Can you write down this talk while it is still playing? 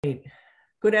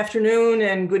Good afternoon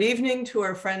and good evening to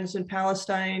our friends in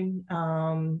Palestine.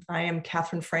 I am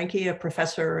Catherine Franke, a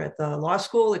professor at the law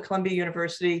school at Columbia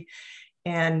University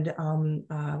and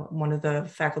one of the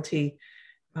faculty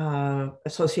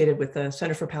associated with the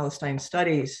Center for Palestine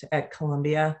Studies at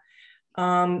Columbia.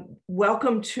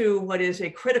 Welcome to what is a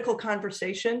critical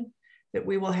conversation that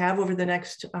we will have over the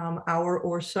next hour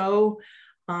or so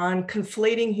on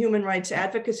conflating human rights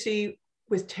advocacy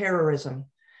with terrorism.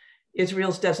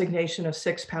 Israel's designation of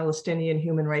 6 Palestinian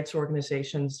human rights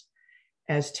organizations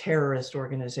as terrorist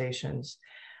organizations.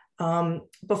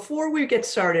 Before we get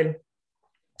started,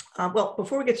 let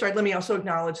me also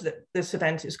acknowledge that this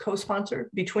event is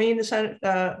co-sponsored between the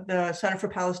Center for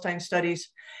Palestine Studies,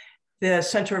 the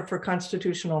Center for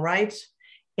Constitutional Rights,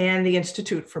 and the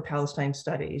Institute for Palestine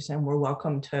Studies. And we're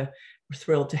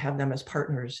thrilled to have them as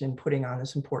partners in putting on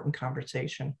this important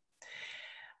conversation.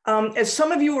 As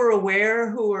some of you are aware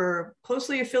who are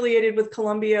closely affiliated with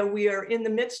Columbia, we are in the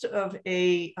midst of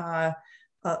a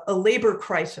labor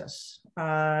crisis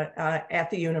at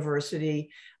the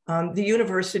university. The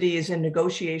university is in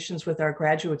negotiations with our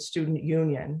graduate student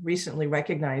union, recently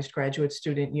recognized graduate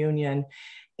student union,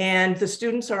 and the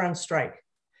students are on strike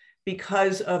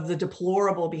because of the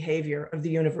deplorable behavior of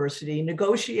the university,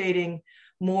 negotiating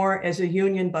more as a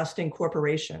union-busting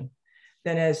corporation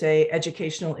than as an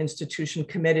educational institution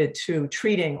committed to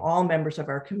treating all members of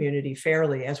our community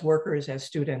fairly as workers, as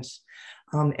students,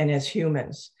 and as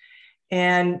humans.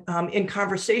 And in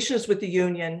conversations with the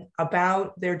union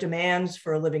about their demands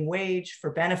for a living wage, for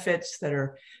benefits that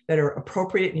are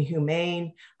appropriate and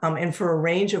humane, and for a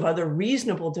range of other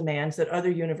reasonable demands that other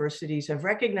universities have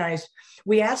recognized,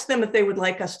 we asked them if they would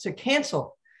like us to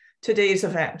cancel today's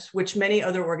event, which many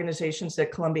other organizations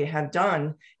at Columbia have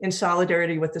done in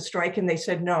solidarity with the strike, and they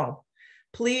said no.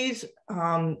 Please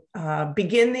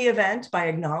begin the event by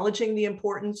acknowledging the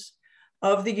importance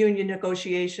of the union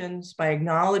negotiations, by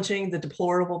acknowledging the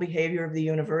deplorable behavior of the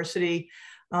university.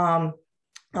 But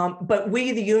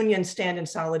we, the union, stand in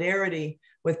solidarity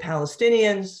with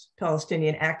Palestinians,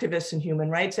 Palestinian activists and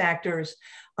human rights actors.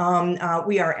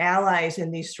 We are allies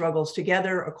in these struggles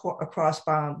together across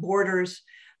borders.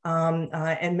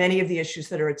 And many of the issues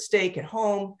that are at stake at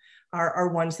home are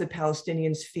ones that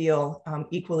Palestinians feel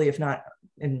equally, if not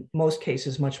in most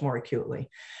cases, much more acutely.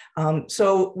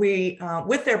 So we,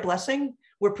 with their blessing,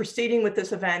 we're proceeding with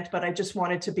this event, but I just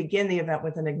wanted to begin the event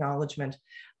with an acknowledgement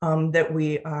that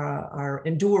we are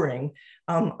enduring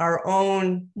our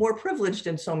own, more privileged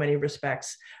in so many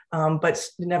respects, but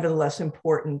nevertheless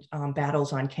important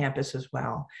battles on campus as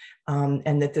well.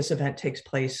 And that this event takes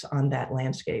place on that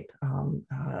landscape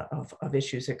of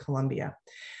issues at Columbia.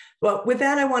 Well, with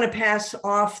that, I want to pass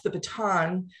off the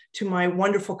baton to my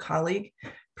wonderful colleague,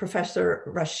 Professor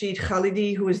Rashid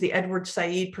Khalidi, who is the Edward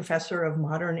Said Professor of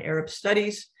Modern Arab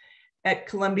Studies at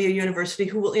Columbia University,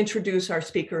 who will introduce our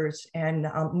speakers and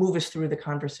move us through the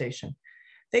conversation.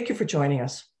 Thank you for joining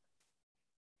us.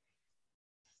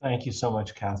 Thank you so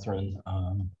much, Catherine.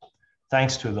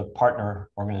 Thanks to the partner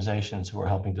organizations who are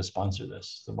helping to sponsor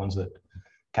this, the ones that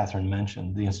Catherine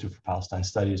mentioned, the Institute for Palestine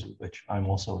Studies, with which I'm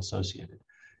also associated,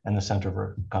 and the Center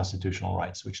for Constitutional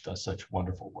Rights, which does such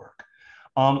wonderful work.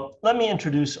 Let me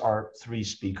introduce our 3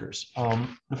 speakers.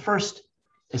 The first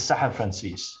is Sahar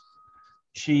Francis.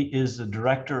 She is the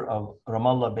director of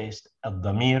Ramallah-based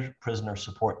Ad-Damir Prisoner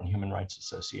Support and Human Rights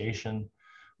Association,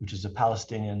 which is a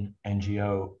Palestinian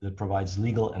NGO that provides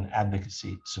legal and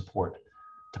advocacy support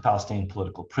to Palestinian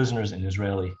political prisoners in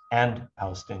Israeli and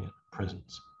Palestinian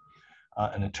prisons.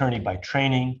 An attorney by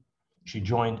training, she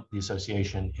joined the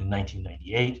association in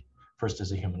 1998, first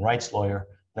as a human rights lawyer,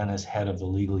 then as head of the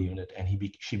legal unit, and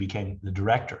she became the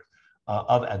director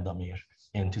of Ad-Damir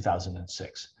in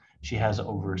 2006. She has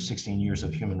over 16 years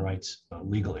of human rights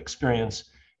legal experience,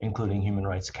 including human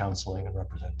rights counseling and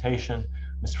representation.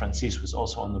 Ms. Francis was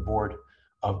also on the board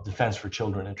of Defense for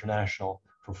Children International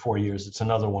for 4 years. It's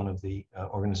another one of the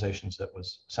organizations that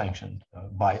was sanctioned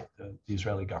by the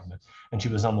Israeli government. And she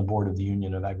was on the board of the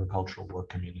Union of Agricultural Work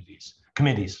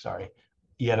Committees,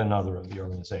 yet another of the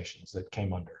organizations that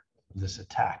came under this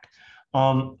attack.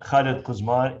 Khaled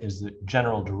Quzman is the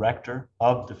general director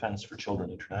of Defense for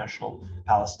Children International,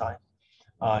 Palestine.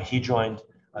 He joined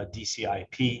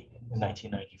DCIP in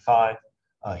 1995.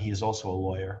 He is also a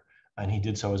lawyer, and he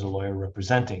did so as a lawyer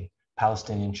representing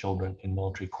Palestinian children in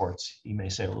military courts. He may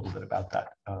say a little bit about that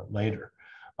later.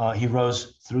 He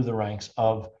rose through the ranks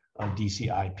of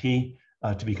DCIP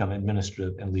to become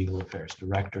Administrative and Legal Affairs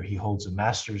Director. He holds a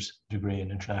master's degree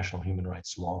in international human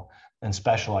rights law and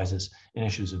specializes in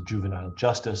issues of juvenile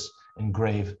justice and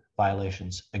grave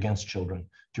violations against children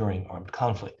during armed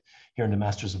conflict. He earned a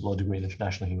Master's of Law degree in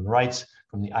International Human Rights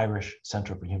from the Irish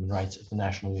Centre for Human Rights at the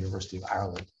National University of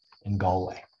Ireland in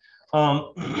Galway.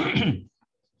 Maria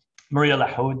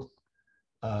Lahoud,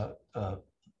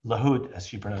 Lahoud, as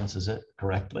she pronounces it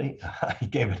correctly, I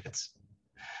gave it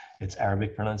its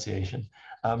Arabic pronunciation.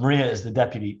 Maria is the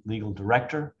Deputy Legal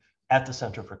Director at the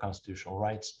Center for Constitutional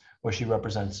Rights, where she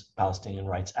represents Palestinian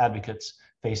rights advocates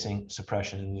facing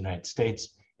suppression in the United States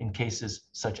in cases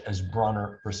such as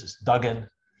Bronner versus Duggan,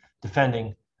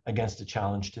 defending against a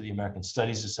challenge to the American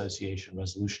Studies Association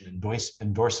resolution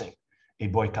endorsing a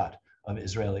boycott of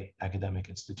Israeli academic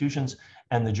institutions,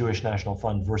 and the Jewish National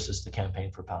Fund versus the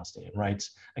Campaign for Palestinian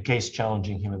Rights, a case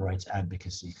challenging human rights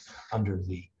advocacy under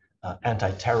the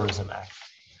Anti-Terrorism Act.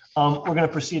 We're going to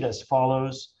proceed as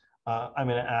follows. I'm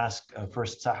going to ask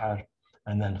first Sahar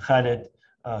and then Khaled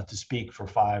to speak for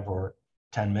 5 or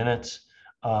 10 minutes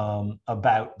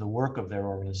about the work of their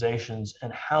organizations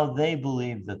and how they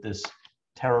believe that this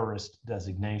terrorist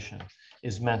designation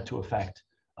is meant to affect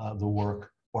the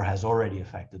work or has already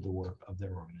affected the work of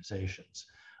their organizations.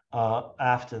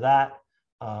 After that,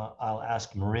 I'll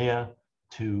ask Maria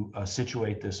to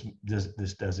situate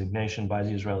this designation by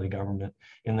the Israeli government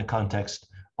in the context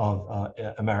of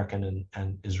American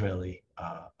and Israeli,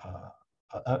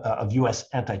 of US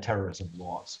anti-terrorism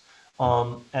laws.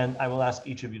 And I will ask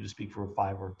each of you to speak for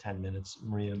 5 or 10 minutes,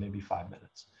 Maria, maybe 5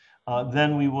 minutes.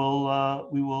 Then we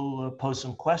will pose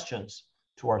some questions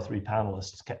to our 3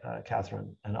 panelists.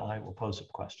 Catherine and I will pose some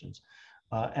questions.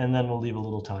 And then we'll leave a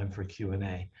little time for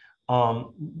Q&A.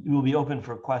 We will be open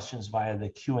for questions via the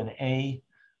Q&A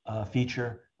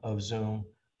feature of Zoom,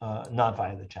 not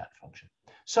via the chat function.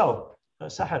 So,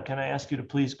 Sahar, can I ask you to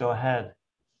please go ahead?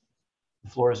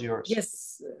 The floor is yours.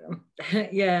 Yes,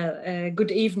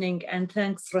 good evening, and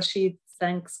thanks, Rashid,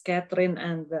 thanks, Catherine,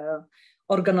 and the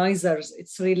organizers.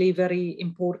 It's really very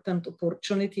important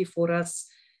opportunity for us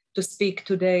to speak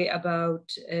today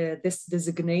about this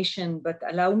designation, but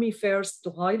allow me first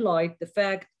to highlight the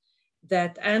fact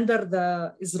that under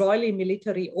the Israeli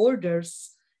military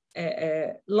orders,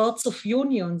 lots of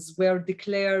unions were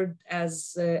declared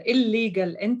as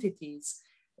illegal entities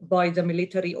by the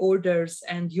military orders,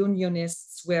 and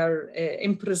unionists were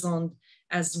imprisoned,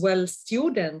 as well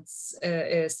students.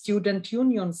 Student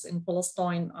unions in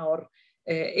Palestine are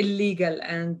illegal,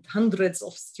 and hundreds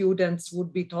of students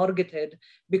would be targeted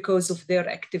because of their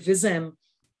activism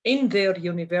in their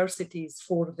universities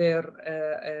for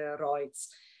their rights.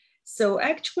 So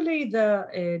actually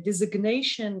the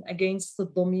designation against the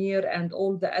Damir and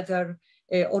all the other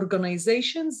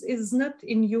organizations is not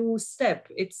a new step.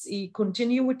 It's a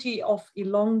continuity of a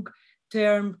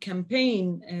long-term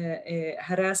campaign,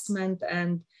 harassment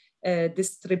and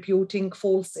distributing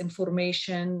false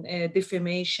information,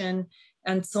 defamation,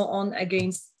 and so on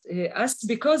against us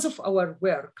because of our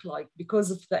work, like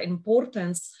because of the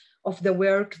importance of the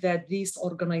work that these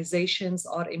organizations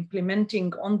are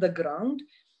implementing on the ground.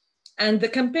 And the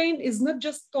campaign is not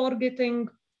just targeting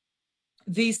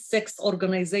these 6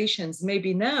 organizations.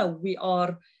 Maybe now we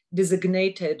are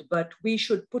designated, but we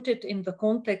should put it in the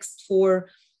context for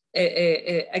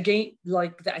again,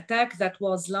 like the attack that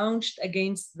was launched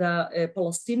against the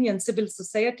Palestinian civil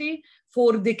society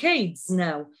for decades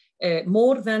now.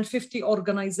 More than 50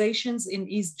 organizations in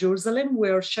East Jerusalem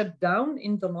were shut down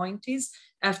in the 90s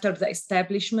after the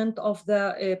establishment of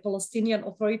the Palestinian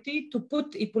Authority, to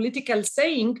put a political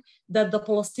saying that the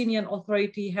Palestinian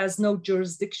Authority has no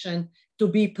jurisdiction to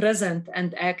be present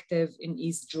and active in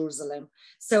East Jerusalem.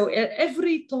 So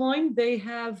every time they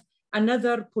have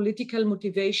another political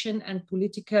motivation and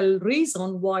political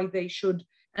reason why they should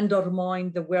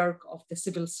undermine the work of the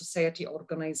civil society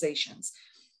organizations.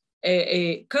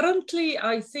 Currently,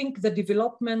 I think the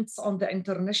developments on the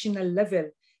international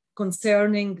level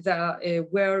concerning the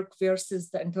work versus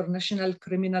the International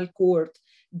Criminal Court,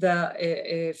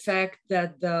 the fact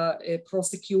that the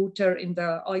prosecutor in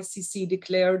the ICC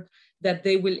declared that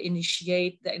they will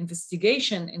initiate the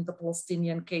investigation in the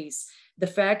Palestinian case, the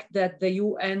fact that the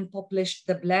UN published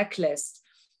the blacklist,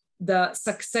 the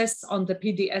success on the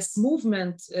PDS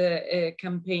movement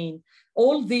campaign,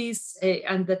 all these,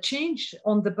 and the change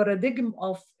on the paradigm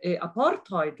of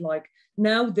apartheid, like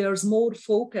now there's more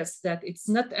focus that it's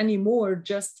not anymore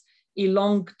just a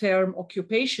long-term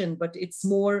occupation, but it's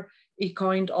more a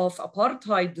kind of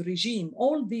apartheid regime.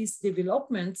 All these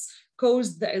developments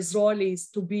caused the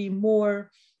Israelis to be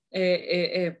more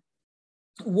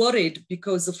worried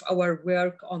because of our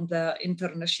work on the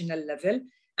international level.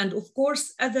 And of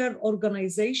course, other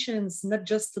organizations, not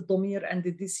just the Damir and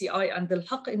the DCI and the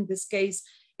Al-Haq in this case,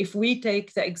 if we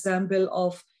take the example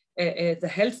of the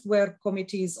health work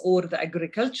committees or the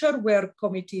agriculture work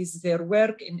committees, their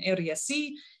work in Area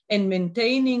C, in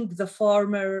maintaining the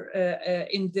farmer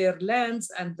in their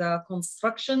lands and the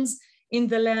constructions in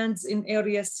the lands in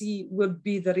Area C would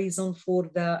be the reason for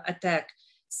the attack.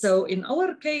 So in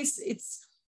our case, it's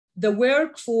the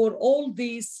work for all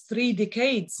these 3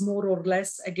 decades, more or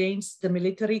less, against the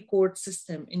military court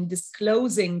system in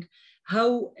disclosing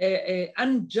how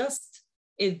unjust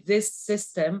is this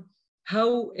system,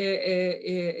 how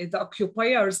the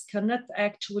occupiers cannot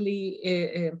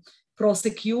actually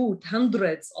prosecute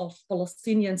hundreds of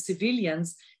Palestinian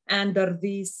civilians under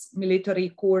this military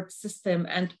court system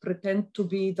and pretend to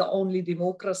be the only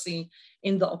democracy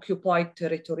in the occupied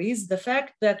territories. The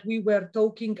fact that we were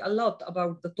talking a lot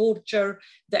about the torture,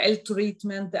 the ill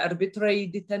treatment, the arbitrary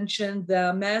detention,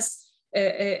 the mass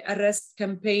arrest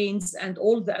campaigns, and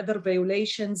all the other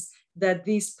violations that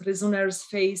these prisoners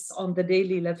face on the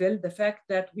daily level, the fact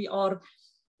that we are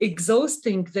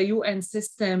exhausting the UN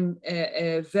system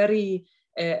very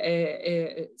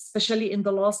especially in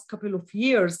the last couple of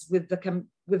years with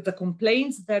the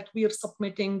complaints that we are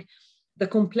submitting, the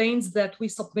complaints that we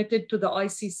submitted to the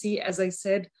ICC, as I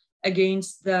said,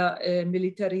 against the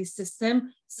military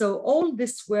system. So all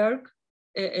this work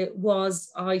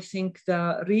was, I think,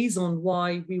 the reason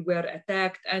why we were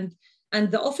attacked. And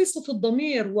the Office of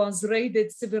al-Damir was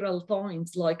raided several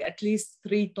times, like at least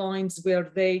 3 times, where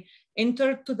they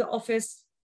entered to the office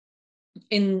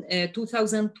in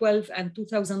 2012 and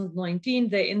 2019.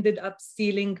 They ended up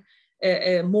stealing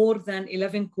more than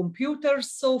 11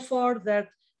 computers so far that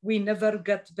we never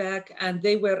got back, and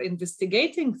they were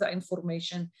investigating the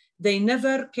information. They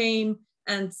never came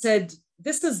and said,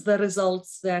 this is the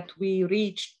results that we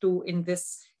reached to in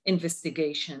this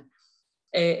investigation.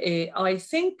 I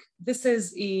think this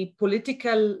is a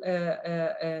political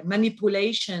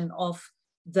manipulation of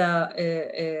the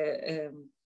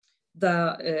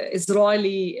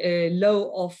Israeli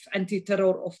law of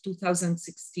anti-terror of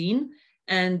 2016,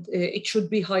 and it should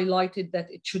be highlighted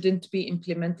that it shouldn't be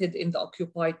implemented in the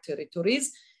occupied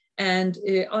territories. And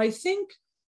I think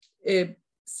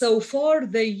so far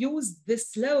they used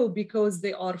this law because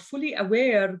they are fully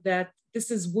aware that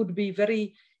would be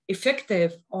very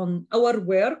effective on our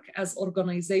work as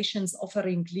organizations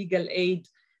offering legal aid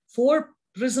for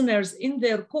prisoners in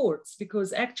their courts,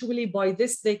 because actually by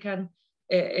this they can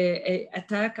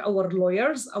attack our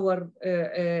lawyers, our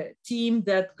team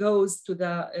that goes to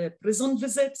the prison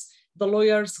visits, the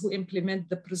lawyers who implement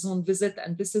the prison visit.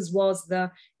 And this was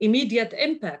the immediate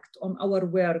impact on our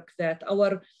work, that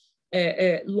our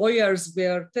lawyers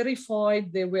were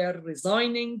terrified, they were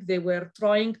resigning, they were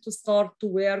trying to start to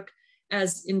work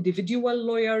as individual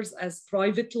lawyers, as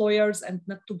private lawyers, and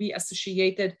not to be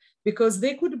associated, because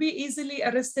they could be easily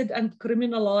arrested and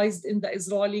criminalized in the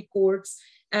Israeli courts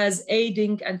as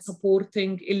aiding and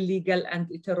supporting illegal and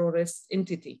terrorist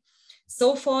entity.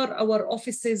 So far, our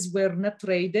offices were not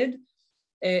raided,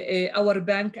 our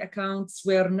bank accounts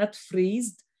were not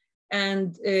freezed,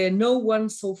 and no one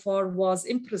so far was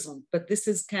imprisoned. But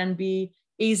this can be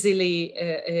easily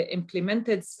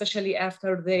implemented, especially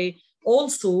after they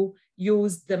also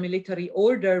used the military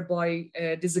order by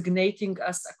designating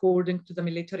us according to the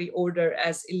military order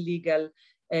as illegal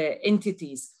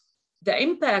entities. The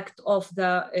impact of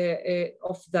the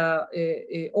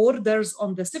orders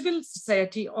on the civil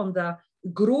society, on the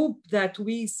group that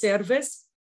we service,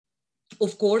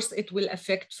 of course, it will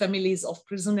affect families of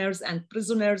prisoners and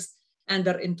prisoners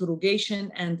under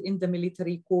interrogation and in the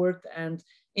military court and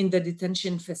in the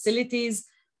detention facilities.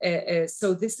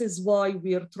 So this is why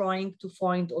we are trying to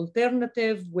find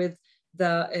alternative with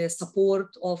the support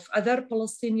of other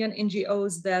Palestinian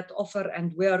NGOs that offer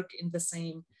and work in the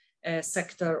same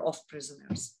sector of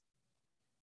prisoners.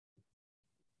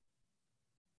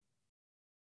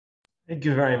 Thank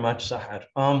you very much, Sahar.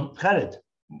 Khaled,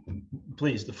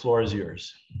 please, the floor is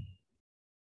yours.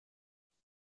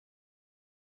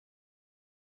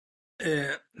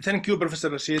 Thank you, Professor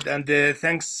Rashid, and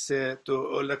thanks to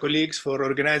all the colleagues for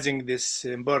organizing this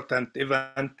important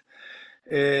event.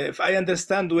 If I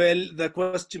understand well the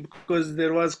question, because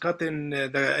there was cut in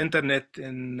the internet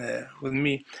with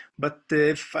me, but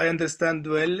if I understand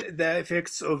well, the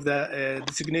effects of the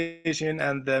designation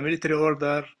and the military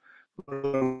order,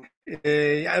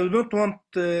 I don't want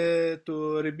to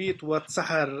repeat what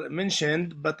Sahar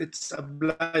mentioned, but it's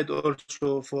applied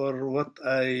also for what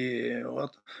our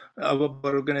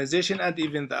organization and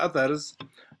even the others.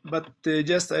 But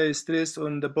just I stress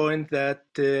on the point that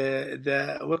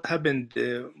what happened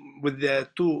with the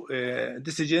 2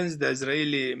 decisions, the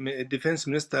Israeli Defense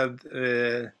Minister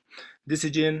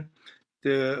decision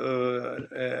labeled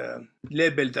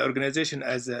the organization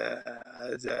as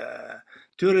a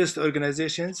terrorist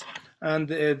organizations, and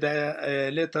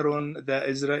later on the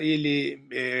Israeli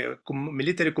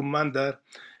military commander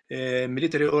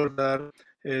military order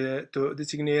to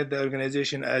designate the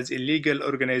organization as illegal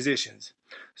organizations.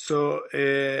 So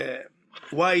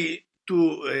why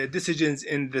two decisions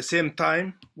in the same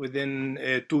time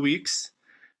within 2 weeks?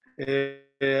 I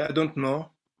don't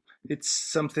know. It's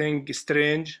something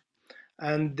strange,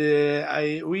 and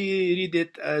we read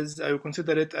it as, I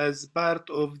consider it as part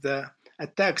of the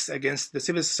attacks against the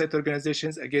civil society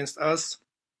organizations against us,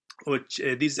 which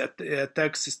these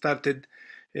attacks started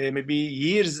maybe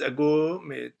years ago,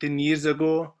 10 years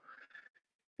ago,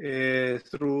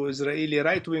 through Israeli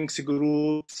right-wing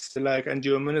groups like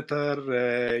NGO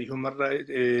Monitor, Human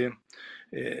Rights,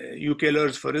 UK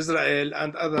Lawyers for Israel,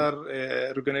 and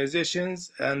other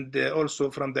organizations, and also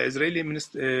from the Israeli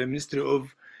Ministry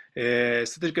of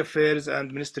Strategic Affairs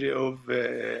and Ministry of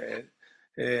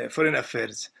Foreign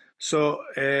Affairs. So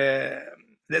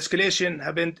the escalation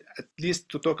happened, at least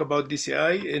to talk about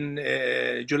DCI, in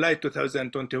July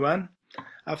 2021,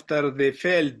 after they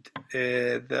failed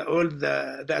all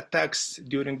the attacks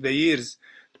during the years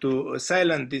to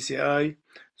silence DCI.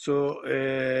 So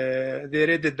they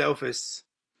raided the office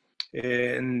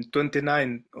in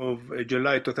 29 of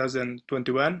July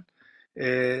 2021.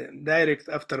 Direct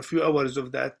after a few hours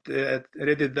of that,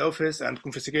 raided the office and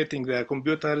confiscating the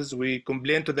computers. We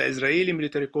complained to the Israeli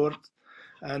military court,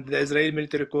 and the Israeli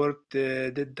military court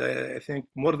did, I think,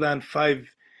 more than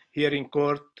 5 hearing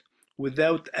court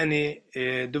without any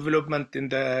development in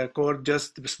the court,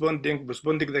 just postponing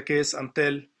the case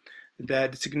until the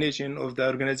designation of the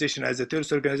organization as a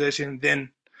terrorist organization. Then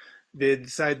they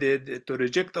decided to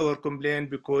reject our complaint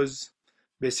because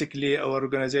basically our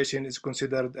organization is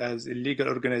considered as illegal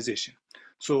organization.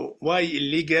 So why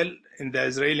illegal in the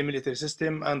Israeli military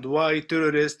system, and why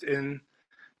terrorist in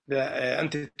the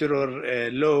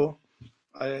anti-terror law?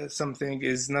 Something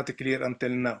is not clear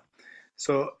until now.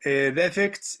 So the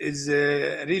effects is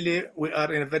really, we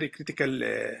are in a very critical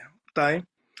time.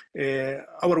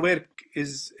 Our work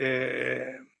is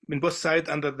in both sides,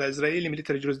 under the Israeli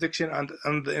military jurisdiction and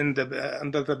under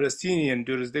the Palestinian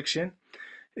jurisdiction.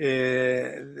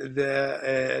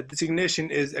 The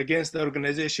designation is against the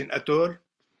organization at all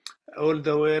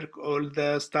the work, all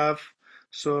the stuff.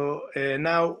 So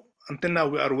until now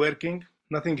we are working.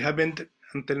 Nothing happened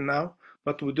until now,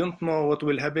 but we don't know what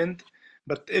will happen.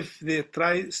 But if they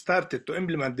started to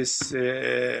implement these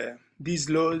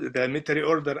laws, the military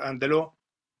order and the law,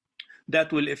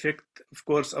 that will affect, of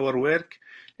course, our work.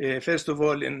 First of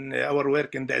all, in our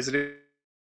work in the Israeli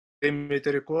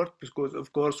military court, because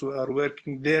of course we are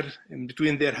working there in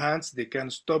between their hands. They can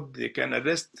stop, they can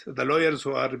arrest the lawyers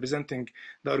who are representing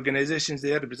the organizations,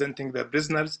 they are representing the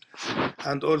prisoners,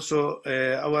 and also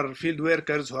our field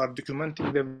workers who are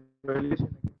documenting the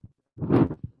violation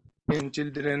in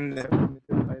children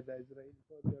by the Israeli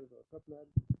soldiers or settlers.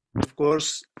 Of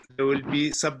course, they will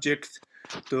be subject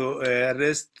to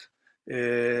arrest.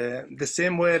 The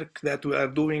same work that we are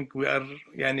doing, we are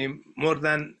more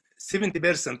than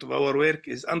 70% of our work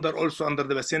is also under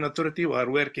the Palestinian Authority. We are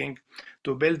working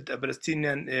to build a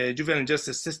Palestinian juvenile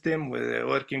justice system. We're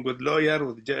working with lawyers,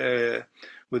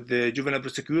 with the juvenile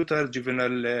prosecutor,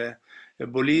 juvenile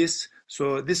police.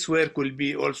 So this work will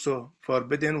be also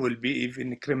forbidden, will be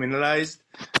even criminalized.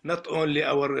 Not only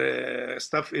our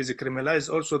staff is criminalized,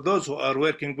 also those who are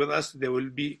working with us, they will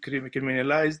be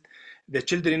criminalized. The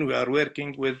children, we are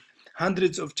working with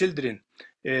hundreds of children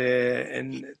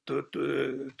and to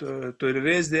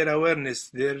raise their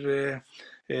awareness, build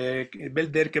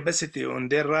their capacity on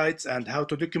their rights and how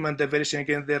to document the violation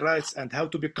against their rights and how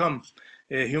to become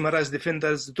human rights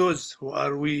defenders. Those who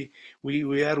are we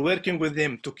are working with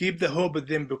them to keep the hope with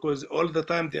them, because all the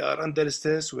time they are under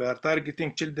stress. We are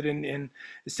targeting children in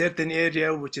a certain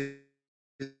area which is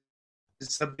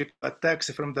subject to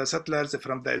attacks from the settlers,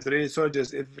 from the Israeli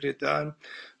soldiers every time.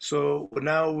 So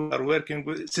now we are working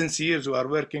with, since years, we are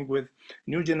working with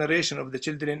new generation of the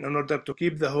children in order to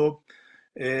keep the hope,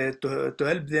 to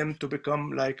help them to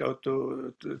become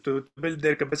to build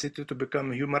their capacity to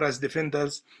become human rights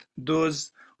defenders.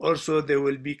 Those also, they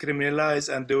will be criminalized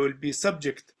and they will be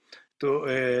subject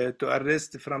to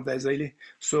arrest from the Israeli.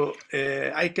 So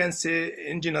I can say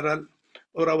in general,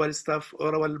 or our staff,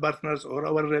 or our partners, or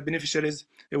our beneficiaries,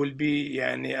 they will be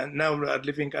now are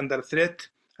living under threat,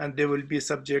 and they will be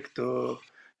subject to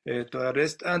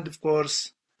arrest. And of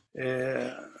course,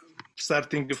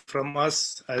 starting from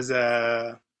us as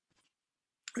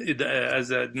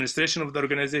administration of the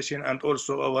organization, and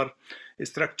also our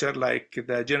structure like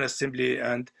the General Assembly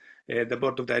and the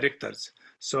Board of Directors.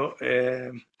 So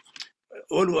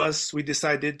all of us, we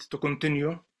decided to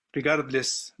continue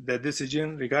regardless the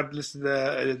decision, regardless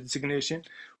the designation.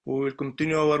 We will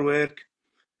continue our work.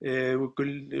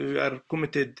 We are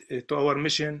committed to our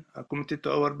mission, are committed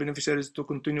to our beneficiaries to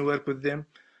continue work with them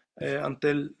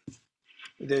until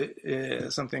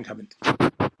something happened.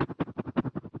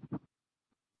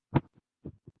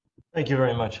 Thank you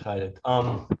very much, Khaled.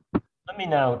 Let me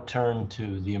now turn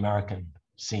to the American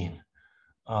scene,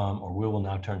 or we will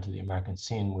now turn to the American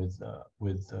scene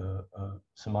with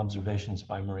some observations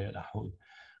by Maria Dahoud.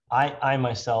 I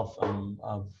myself am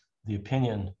of the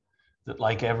opinion that,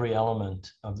 like every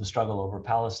element of the struggle over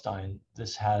Palestine,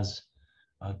 this has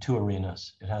two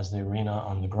arenas. It has the arena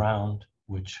on the ground,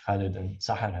 which Khaled and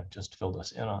Sahar have just filled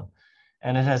us in on,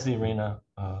 and it has the arena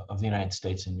of the United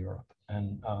States and Europe.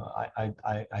 And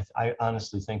I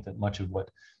honestly think that much of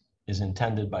what is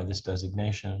intended by this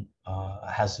designation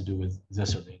has to do with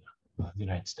this arena, the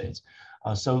United States.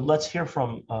 So let's hear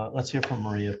from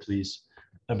Maria, please,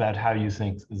 about how you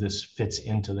think this fits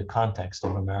into the context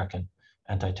of American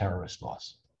anti-terrorist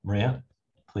laws. Maria,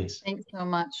 please. Thanks so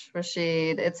much,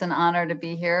 Rashid. It's an honor to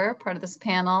be here, part of this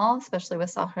panel, especially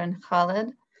with Sahar and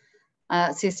Khaled.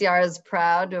 CCR is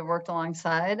proud to have worked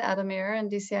alongside Ademir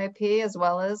and DCIP, as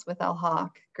well as with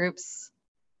Al-Haq, groups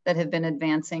that have been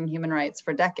advancing human rights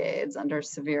for decades under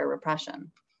severe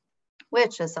repression,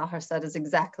 which, as Sahar said, is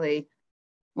exactly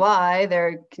why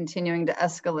they're continuing to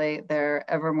escalate their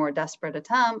ever more desperate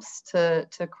attempts to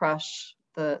crush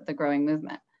the growing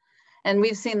movement. And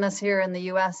we've seen this here in the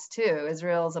US too.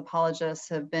 Israel's apologists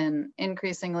have been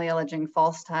increasingly alleging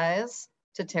false ties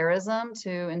to terrorism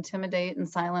to intimidate and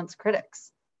silence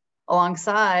critics,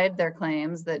 alongside their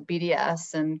claims that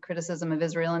BDS and criticism of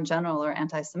Israel in general are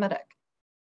anti-Semitic.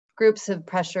 Groups have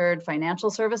pressured financial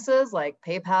services like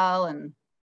PayPal and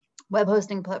web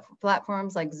hosting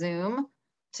platforms like Zoom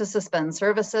to suspend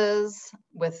services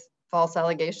with false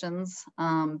allegations.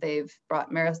 They've brought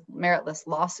meritless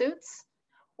lawsuits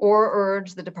or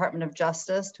urged the Department of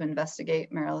Justice to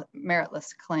investigate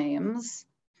meritless claims.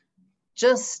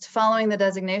 Just following the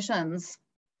designations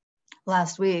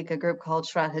last week, a group called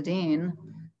Shrat Hadin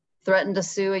threatened to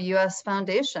sue a US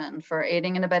foundation for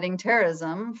aiding and abetting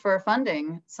terrorism for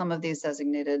funding some of these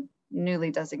newly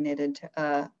designated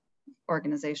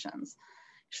organizations.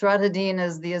 Shrat Hadin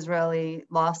is the Israeli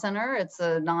Law Center. It's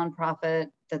a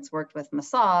nonprofit that's worked with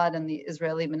Mossad and the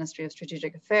Israeli Ministry of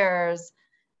Strategic Affairs,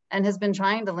 and has been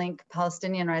trying to link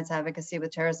Palestinian rights advocacy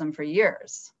with terrorism for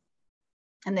years.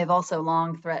 And they've also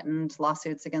long threatened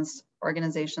lawsuits against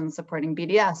organizations supporting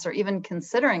BDS, or even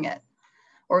considering it,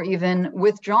 or even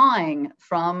withdrawing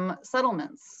from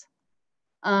settlements.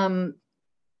 You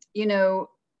know,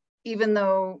 even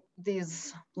though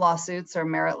these lawsuits are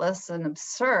meritless and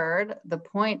absurd, the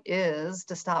point is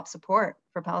to stop support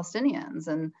for Palestinians,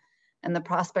 and the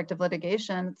prospect of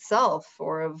litigation itself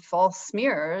or of false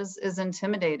smears is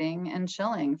intimidating and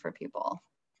chilling for people.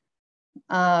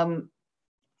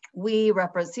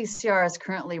 CCR is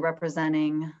currently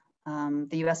representing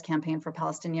the US Campaign for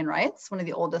Palestinian Rights, one of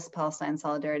the oldest Palestine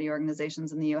solidarity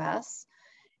organizations in the US,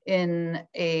 in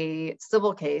a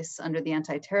civil case under the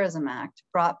Anti-Terrorism Act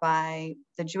brought by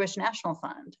the Jewish National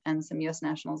Fund and some US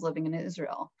nationals living in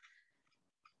Israel,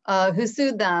 who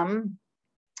sued them.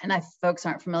 And if folks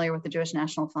aren't familiar with the Jewish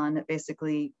National Fund, it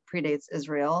basically predates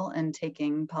Israel in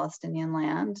taking Palestinian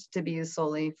land to be used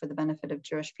solely for the benefit of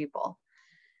Jewish people.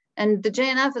 And the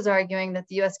JNF is arguing that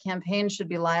the US campaign should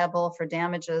be liable for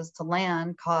damages to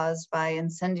land caused by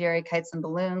incendiary kites and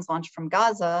balloons launched from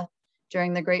Gaza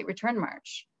during the Great Return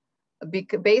March,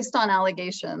 based on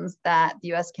allegations that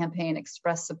the US campaign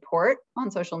expressed support on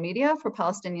social media for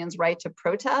Palestinians' right to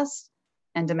protest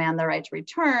and demand their right to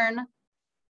return,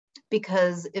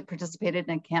 because it participated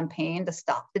in a campaign to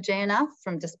stop the JNF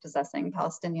from dispossessing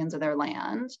Palestinians of their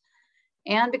land,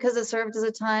 and because it served as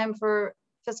a time for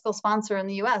fiscal sponsor in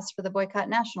the US for the Boycott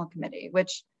National Committee,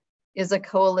 which is a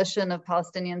coalition of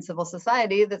Palestinian civil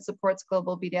society that supports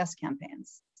global BDS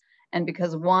campaigns. And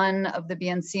because one of the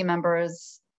BNC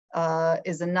members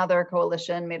is another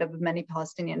coalition made up of many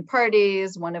Palestinian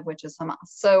parties, one of which is Hamas.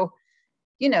 So,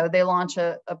 you know, they launch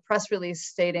a press release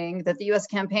stating that the US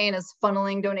campaign is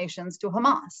funneling donations to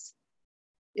Hamas.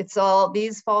 It's all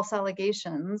these false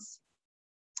allegations.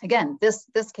 Again,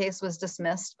 this case was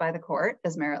dismissed by the court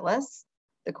as meritless.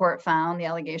 The court found the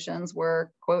allegations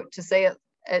were, quote, to say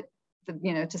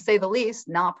the least,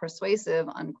 not persuasive,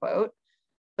 unquote.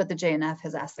 But the JNF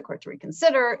has asked the court to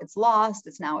reconsider. It's lost.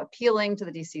 It's now appealing to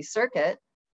the DC Circuit.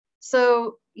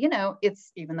 So, you know,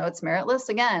 even though it's meritless,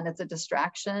 again, it's a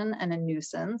distraction and a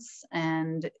nuisance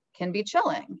and can be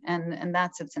chilling, and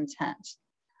that's its intent.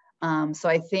 So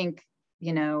I think,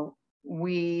 you know,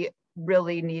 we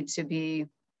really need to be,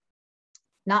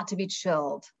 not to be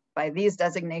chilled by these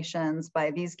designations,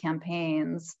 by these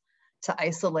campaigns to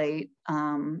isolate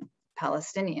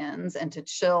Palestinians and to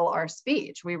chill our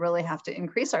speech. We really have to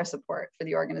increase our support for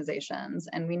the organizations,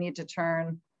 and we need to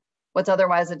turn what's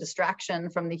otherwise a distraction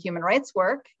from the human rights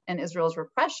work and Israel's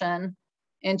repression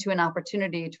into an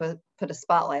opportunity to put a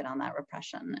spotlight on that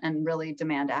repression and really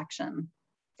demand action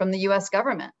from the US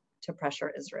government to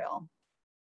pressure Israel.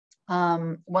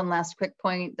 One last quick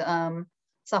point,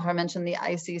 Sahar mentioned the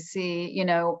ICC. You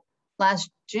know, last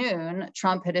June,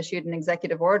 Trump had issued an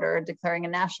executive order declaring a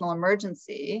national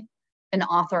emergency and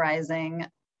authorizing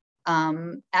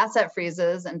asset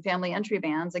freezes and family entry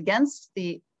bans against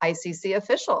the ICC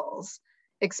officials,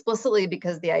 explicitly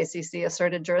because the ICC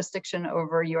asserted jurisdiction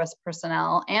over US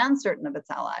personnel and certain of its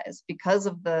allies because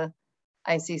of the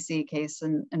ICC case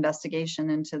and investigation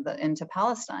into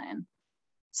Palestine.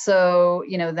 So,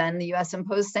 you know, then the US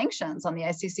imposed sanctions on the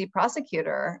ICC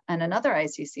prosecutor and another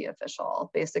ICC official,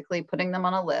 basically putting them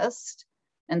on a list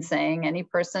and saying any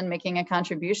person making a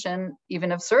contribution,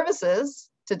 even of services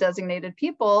to designated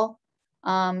people,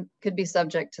 could be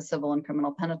subject to civil and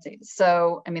criminal penalties.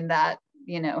 So, I mean, that,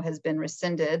 you know, has been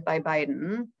rescinded by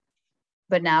Biden,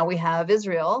 but now we have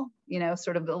Israel, you know,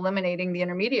 sort of eliminating the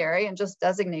intermediary and just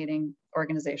designating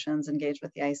organizations engaged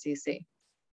with the ICC.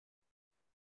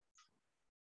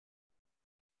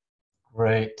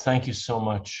 Great, thank you so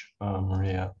much,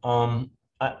 Maria.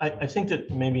 I think that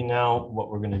maybe now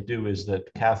what we're going to do is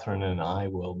that Catherine and I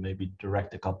will maybe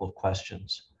direct a couple of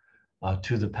questions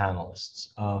to the panelists,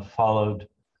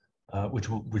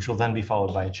 which will then be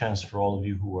followed by a chance for all of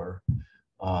you who are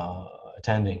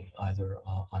attending either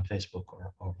on Facebook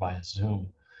or via Zoom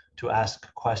to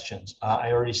ask questions.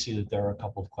 I already see that there are a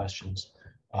couple of questions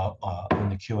in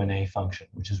the Q&A function,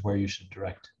 which is where you should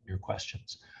direct your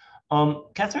questions.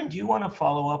 Catherine, do you want to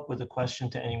follow up with a question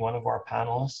to any one of our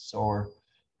panelists, or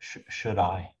should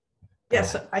I?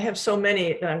 Yes, I have so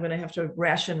many that I'm going to have to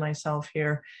ration myself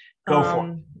here. Go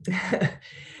for it.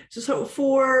 So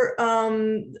for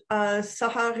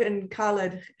Sahar and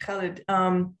Khaled,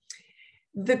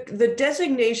 the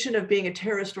designation of being a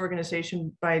terrorist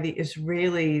organization by the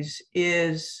Israelis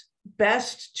is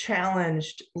best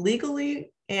challenged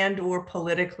legally and or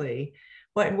politically.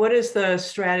 What is the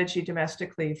strategy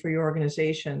domestically for your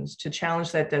organizations to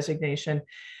challenge that designation?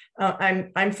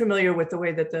 I'm familiar with the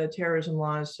way that the terrorism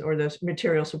laws or the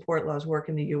material support laws work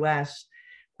in the US,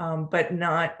 but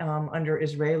not under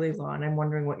Israeli law. And I'm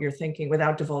wondering what you're thinking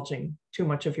without divulging too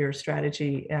much of your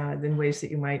strategy in ways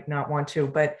that you might not want to.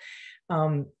 But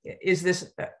is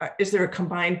there a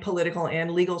combined political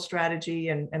and legal strategy,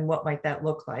 and what might that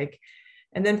look like?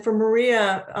 And then for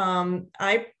Maria,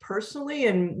 I personally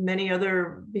and many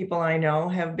other people I know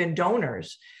have been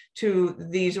donors to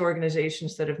these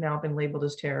organizations that have now been labeled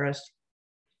as terrorists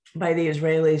by the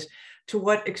Israelis. To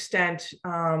what extent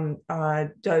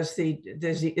does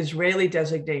the Israeli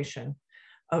designation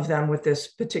of them with this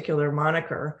particular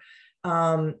moniker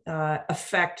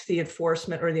affect the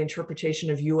enforcement or the interpretation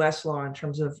of US law in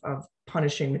terms of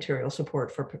punishing material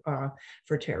support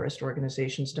for terrorist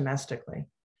organizations domestically?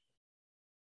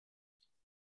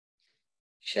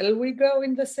 Shall we go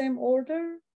in the same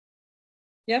order?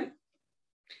 Yeah.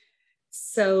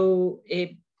 So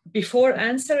before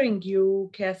answering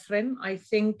you, Catherine, I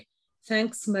think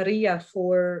thanks, Maria,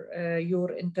 for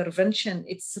your intervention.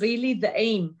 It's really the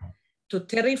aim to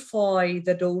terrify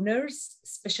the donors,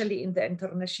 especially in the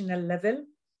international level,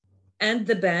 and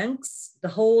the banks. The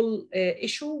whole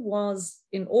issue was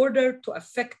in order to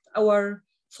affect our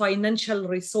financial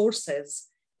resources.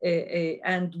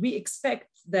 And we expect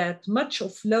that much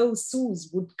of lawsuits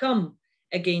would come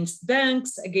against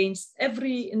banks, against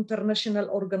every international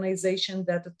organization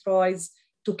that tries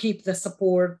to keep the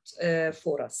support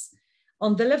for us.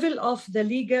 On the level of the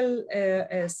legal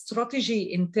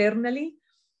strategy internally,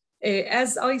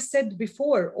 as I said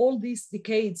before, all these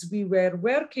decades we were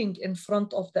working in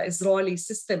front of the Israeli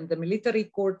system, the military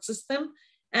court system,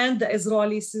 and the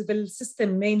Israeli civil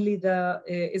system, mainly the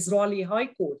Israeli High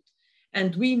Court.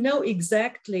 And we know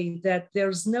exactly that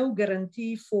there's no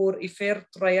guarantee for a fair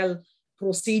trial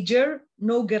procedure,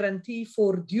 no guarantee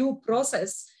for due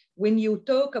process when you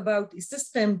talk about a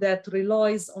system that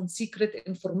relies on secret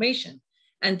information.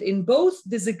 And in both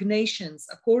designations,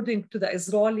 according to the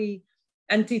Israeli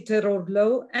anti-terror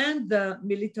law and the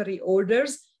military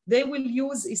orders, they will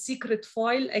use a secret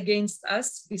file against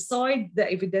us beside the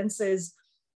evidences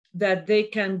that they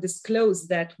can disclose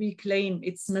that we claim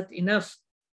it's not enough.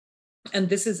 And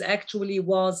this is actually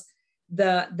was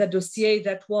the dossier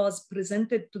that was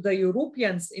presented to the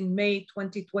Europeans in May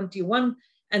 2021,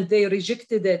 and they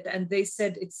rejected it, and they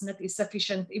said it's not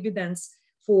sufficient evidence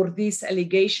for these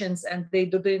allegations, and they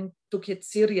didn't took it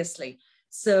seriously.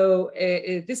 So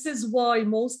this is why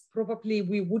most probably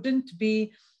we wouldn't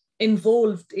be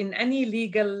involved in any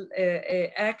legal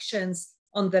actions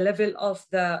on the level of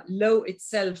the law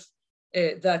itself,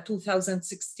 the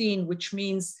 2016, which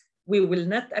means we will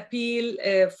not appeal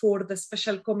for the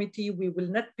special committee, we will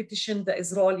not petition the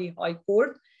Israeli High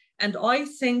Court. And I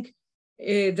think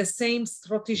the same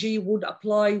strategy would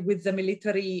apply with the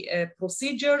military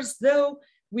procedures, though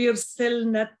we are still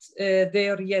not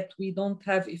there yet. We don't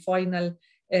have a final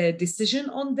decision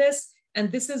on this.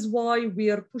 And this is why we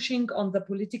are pushing on the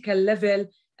political level.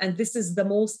 And this is the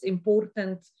most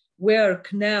important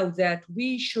work now, that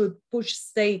we should push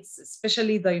states,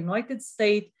 especially the United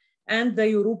States and the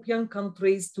European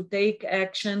countries, to take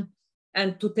action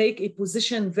and to take a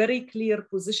position, very clear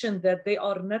position, that they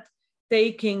are not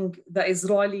taking the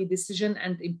Israeli decision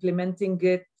and implementing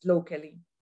it locally.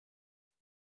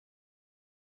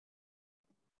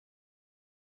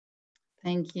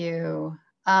 Thank you.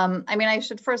 I mean, I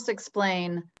should first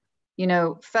explain, you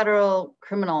know, federal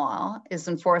criminal law is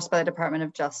enforced by the Department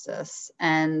of Justice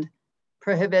and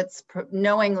prohibits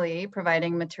knowingly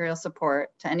providing material support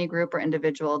to any group or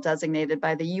individual designated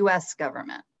by the US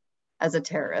government as a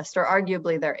terrorist, or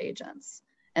arguably their agents.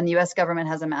 And the US government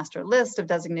has a master list of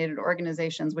designated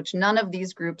organizations, which none of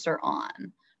these groups are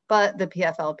on, but the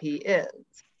PFLP is.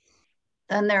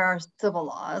 Then there are civil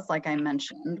laws, like I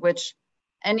mentioned, which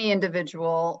any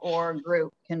individual or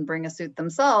group can bring a suit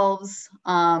themselves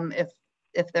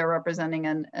if they're representing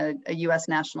a US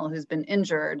national who's been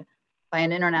injured by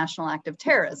an international act of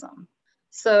terrorism.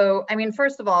 So, I mean,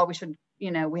 first of all, we should, you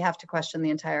know, we have to question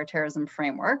the entire terrorism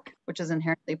framework, which is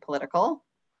inherently political.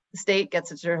 The state gets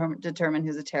to determine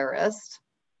who's a terrorist.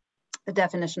 The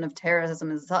definition of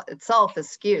terrorism itself is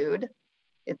skewed.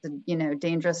 It's a, you know,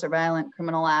 dangerous or violent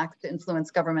criminal act to influence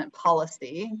government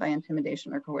policy by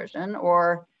intimidation or coercion,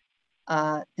 or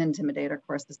to intimidate, of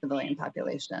course, the civilian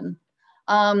population.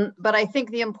 But I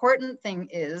think the important thing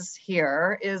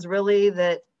here is really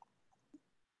that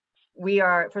we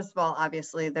are, first of all,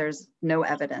 obviously there's no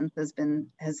evidence has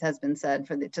been said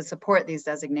to support these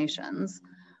designations,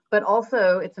 but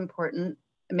also it's important,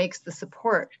 it makes the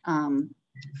support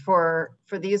for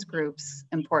these groups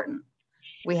important.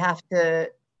 We have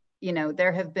to, you know,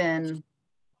 there have been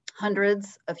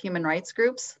hundreds of human rights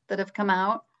groups that have come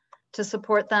out to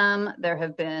support them.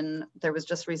 There was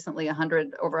just recently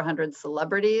over 100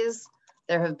 celebrities.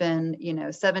 There have been, you know,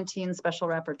 17 special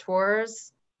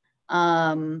rapporteurs.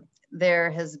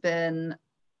 There has been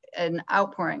an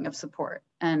outpouring of support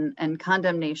and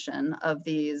condemnation of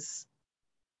these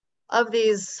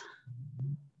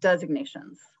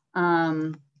designations.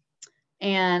 And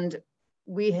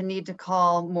we need to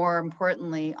call, more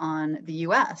importantly, on the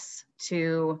US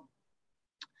to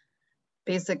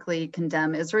basically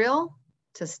condemn Israel,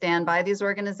 to stand by these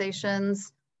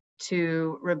organizations,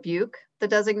 to rebuke the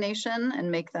designation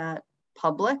and make that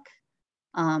public,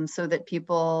 so that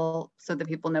people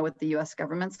know what the US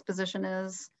government's position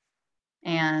is.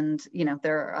 And, you know,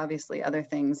 there are obviously other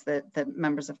things that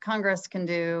members of Congress can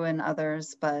do and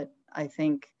others, but I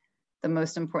think the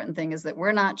most important thing is that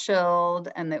we're not chilled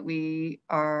and that we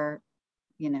are,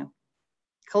 you know,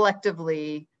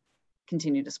 collectively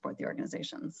continue to support the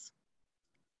organizations.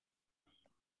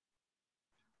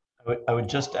 I would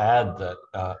just add that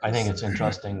I think it's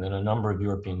interesting that a number of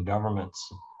European governments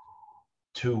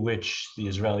to which the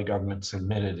Israeli government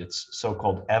submitted its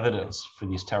so-called evidence for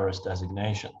these terrorist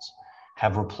designations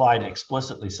have replied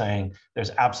explicitly saying, there's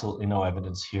absolutely no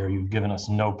evidence here. You've given us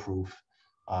no proof.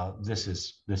 This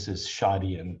is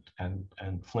shoddy and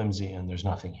flimsy, and there's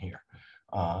nothing here.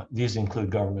 These include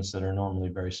governments that are normally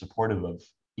very supportive of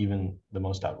even the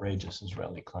most outrageous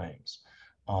Israeli claims.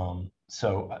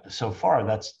 So far,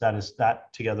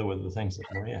 that together with the things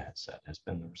that Maria has said has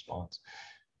been the response.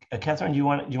 Catherine, do you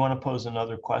want to pose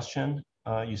another question?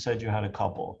 You said you had a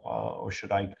couple, or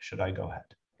should I go ahead?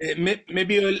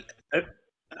 Maybe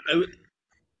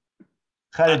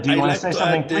Khaled, do you want to say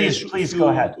something? Please go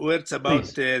ahead. Words about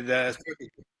the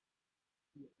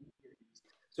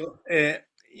so,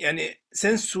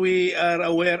 since we are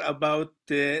aware about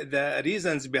the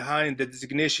reasons behind the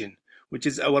designation, which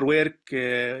is our work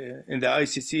in the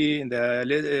ICC, in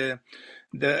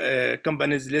the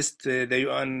companies list, the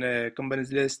UN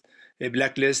companies list,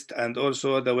 blacklist, and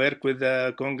also the work with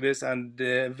the Congress and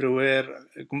everywhere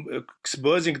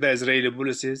exposing the Israeli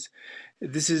policies.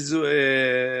 This is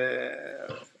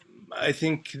I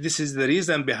think this is the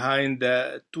reason behind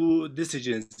the two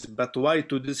decisions, but why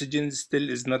two decisions still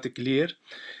is not clear.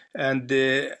 And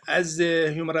as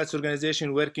a human rights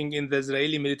organization working in the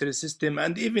Israeli military system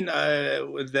and even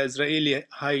with the Israeli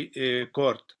High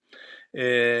Court,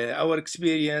 our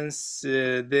experience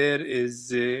there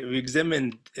is we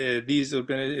examined these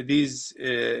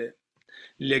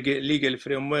legal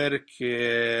framework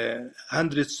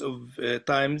hundreds of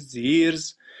times,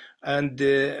 years, and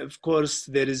of course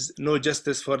there is no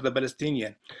justice for the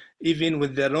Palestinian, even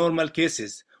with the normal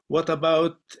cases. What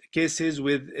about cases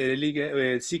with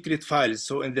legal secret files?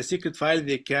 So in the secret file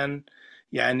they can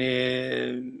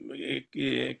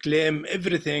claim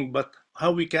everything, but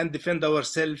how we can defend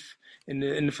ourselves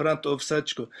in front of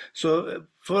such. So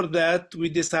for that we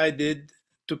decided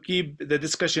to keep the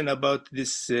discussion about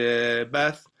this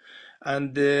path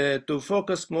and to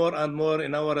focus more and more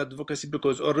in our advocacy,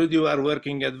 because already we are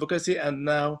working advocacy and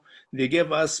now they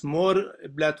give us more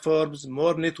platforms,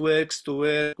 more networks to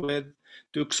work with,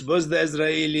 to expose the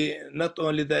Israeli, not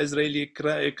only the Israeli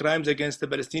crimes against the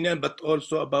Palestinian, but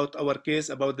also about our case,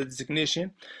 about the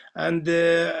designation. And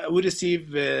we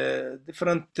receive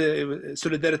different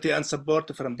solidarity and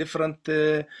support from different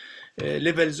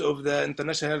levels of the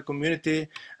international community.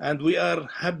 And we are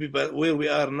happy about where we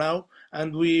are now,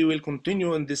 and we will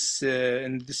continue in this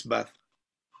path.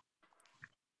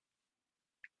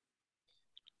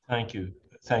 Thank you,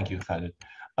 Khaled.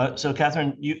 So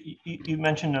Catherine, you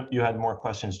mentioned that you had more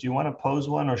questions. Do you want to pose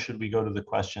one, or should we go to the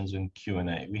questions in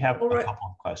Q&A? We have a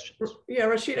couple of questions. Yeah,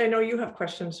 Rashid, I know you have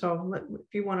questions, so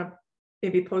if you want to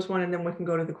maybe pose one, and then we can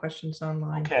go to the questions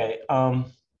online. Okay.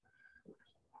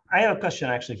 I have a question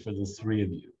actually for the three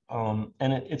of you,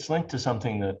 and it's linked to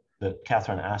something that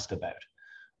Catherine asked about.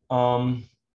 All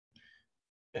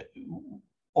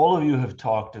of you have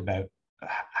talked about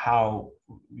how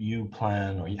you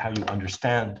plan or how you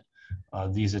understand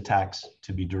these attacks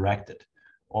to be directed.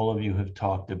 All of you have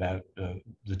talked about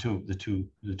the two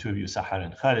of you, Sahar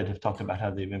and Khaled, have talked about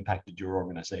how they've impacted your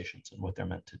organizations and what they're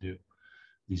meant to do,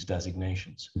 these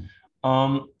designations.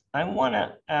 I want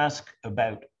to ask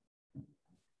about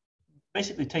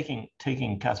basically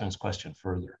taking Catherine's question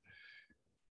further.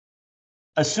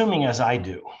 Assuming, as I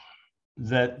do,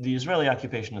 that the Israeli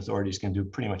occupation authorities can do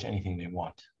pretty much anything they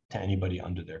want to anybody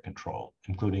under their control,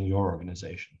 including your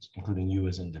organizations, including you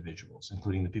as individuals,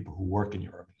 including the people who work in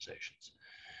your organizations.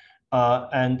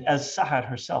 And as Sahar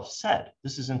herself said,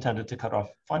 this is intended to cut off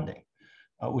funding,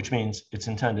 which means it's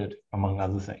intended, among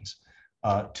other things,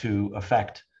 to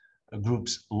affect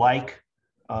groups like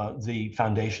the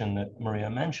foundation that Maria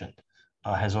mentioned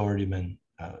has already been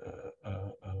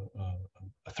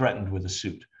threatened with a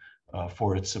suit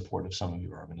for its support of some of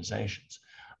your organizations.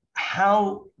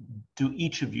 How do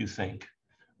each of you think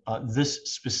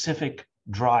this specific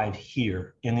drive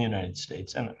here in the United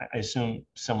States, and I assume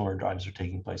similar drives are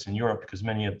taking place in Europe because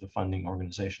many of the funding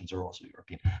organizations are also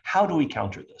European. How do we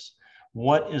counter this?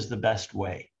 What is the best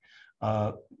way?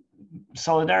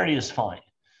 Solidarity is fine,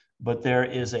 but there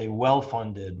is a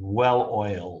well-funded,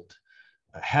 well-oiled,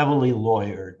 heavily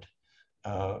lawyered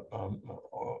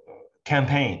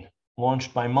campaign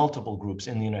launched by multiple groups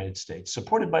in the United States,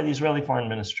 supported by the Israeli Foreign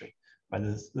Ministry, by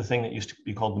the thing that used to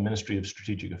be called the Ministry of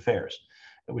Strategic Affairs,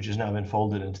 which has now been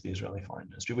folded into the Israeli Foreign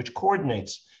Ministry, which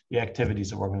coordinates the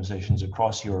activities of organizations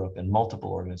across Europe and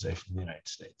multiple organizations in the United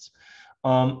States,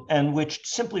 and which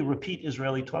simply repeat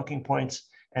Israeli talking points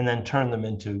and then turn them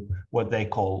into what they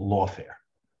call lawfare,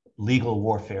 legal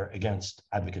warfare against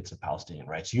advocates of Palestinian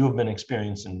rights. You have been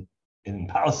experiencing in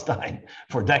Palestine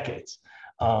for decades.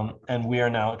 And we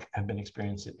have been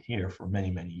experiencing it here for many,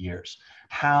 many years.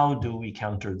 How do we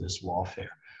counter this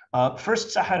lawfare?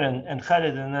 First, Sahar and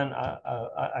Khaled, and then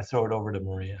I throw it over to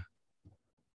Maria.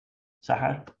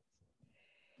 Sahar?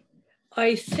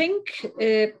 I think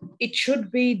it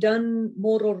should be done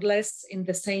more or less in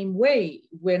the same way.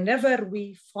 Whenever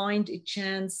we find a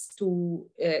chance to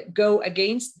go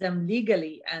against them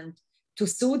legally and to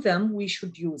sue them, we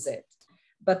should use it.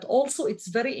 But also it's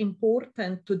very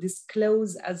important to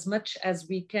disclose as much as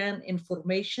we can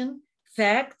information,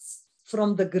 facts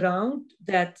from the ground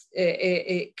that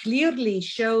clearly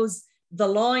shows the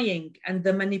lying and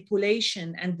the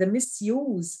manipulation and the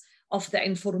misuse of the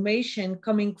information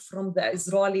coming from the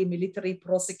Israeli military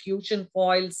prosecution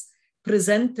files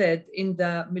presented in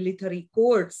the military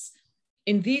courts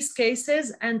in these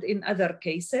cases and in other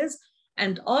cases.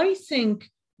 And I think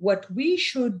what we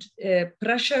should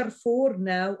pressure for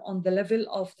now on the level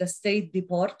of the State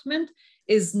Department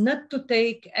is not to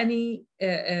take any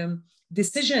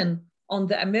decision on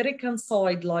the American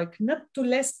side, like not to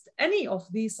list any of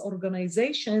these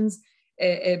organizations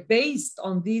based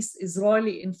on this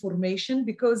Israeli information,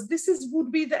 because this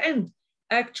would be the end.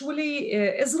 Actually,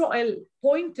 Israel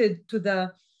pointed to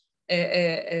the,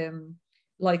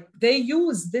 like they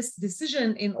use this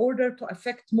decision in order to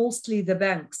affect mostly the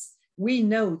banks. We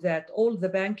know that all the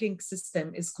banking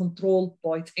system is controlled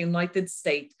by the United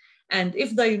States. And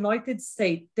if the United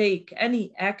States take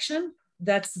any action,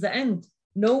 that's the end.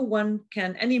 No one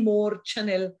can anymore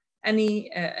channel anything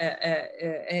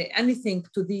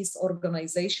to these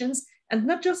organizations, and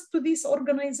not just to these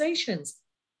organizations.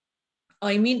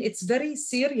 I mean, it's very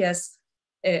serious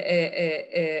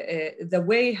the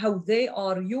way how they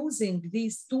are using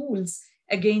these tools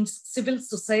against civil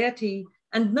society,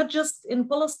 and not just in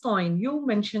Palestine. You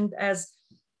mentioned as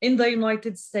in the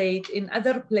United States, in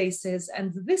other places.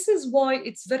 And this is why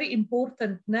it's very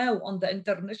important now on the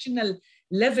international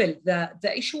level,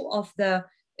 the issue of the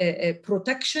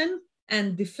protection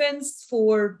and defense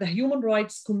for the human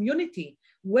rights community.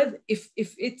 If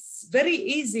it's very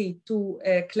easy to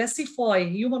classify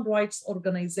human rights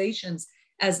organizations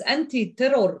as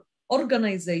anti-terror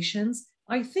organizations,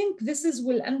 I think this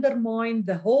will undermine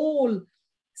the whole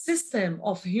system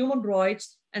of human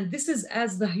rights. And this is,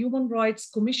 as the Human Rights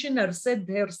Commissioner said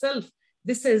herself,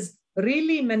 this is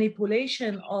really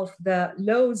manipulation of the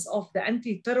laws of the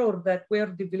anti-terror that were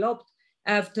developed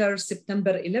after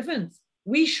September 11th.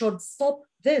 We should stop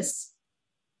this.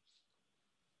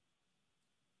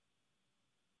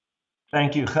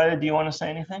 Thank you. Khaled, do you want to say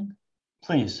anything?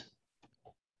 Please.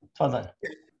 Tafadhal.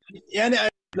 Yeah,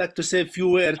 I'd like to say a few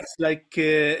words, like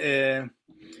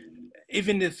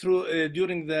even through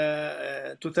during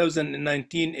the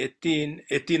 2019,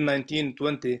 18, 19,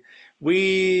 20,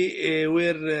 we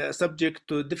were subject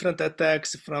to different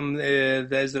attacks from the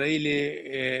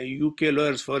Israeli UK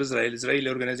Lawyers for Israel, Israeli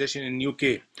organization in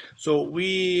UK. So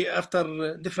we,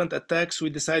 after different attacks, we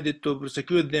decided to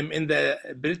prosecute them in the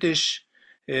British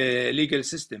legal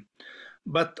system.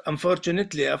 But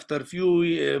unfortunately, after a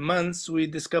few months, we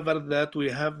discovered that we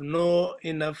have no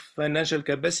enough financial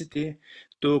capacity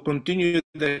to continue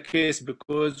the case,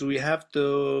 because we have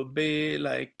to pay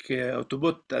to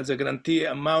put as a guarantee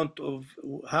amount of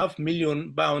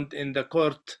 £500,000 in the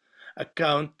court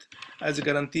account as a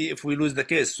guarantee if we lose the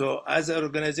case. So as an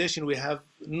organization, we have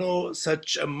no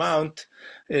such amount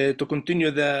to continue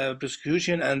the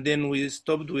prosecution, and then we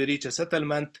stopped. We reached a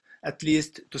settlement, at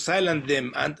least to silence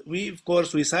them. And we, of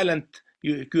course, we silent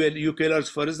UK Lawyers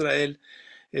for Israel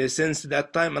since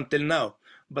that time until now.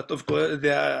 But of course,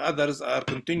 the others are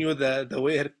continue the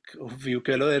work of UK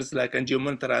lawyers like NGO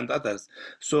Monitor and others.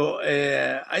 So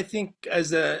I think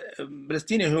as a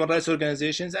Palestinian human rights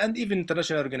organizations and even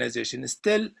international organizations,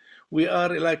 still we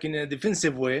are like in a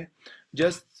defensive way,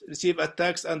 just receive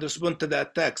attacks and respond to the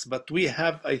attacks. But we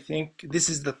have, I think, this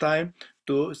is the time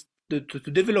to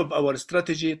develop our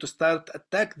strategy to start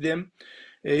attack them.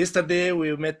 Yesterday,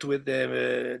 we met with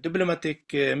the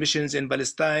diplomatic missions in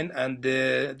Palestine, and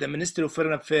the Ministry of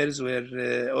Foreign Affairs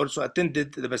were also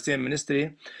attended the Palestinian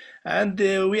Ministry, and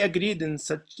we agreed in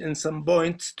some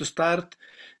points to start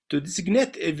to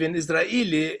designate even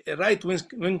Israeli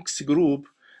right-wing group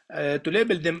to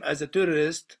label them as a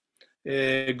terrorist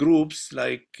groups,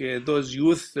 like those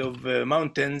youth of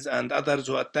mountains and others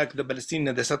who attack the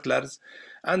Palestinians, the settlers,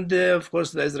 and of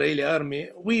course the Israeli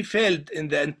army. We failed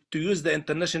to use the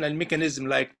international mechanism,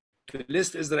 like to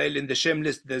list Israel in the shame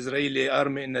list, the Israeli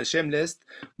army in the shame list.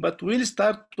 But we'll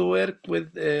start to work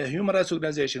with human rights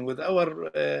organization, with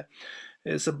our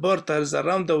supporters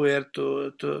around the world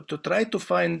to try to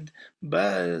find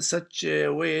such a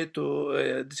way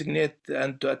to designate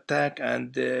and to attack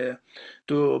and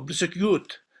to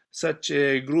prosecute such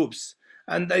groups.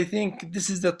 And I think this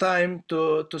is the time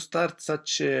to start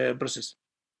such a process.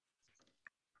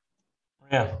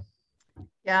 Yeah.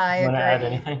 Yeah, I agree. Add agree.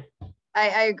 anything?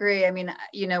 I agree. I mean,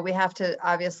 we have to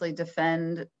obviously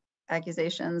defend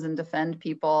accusations and defend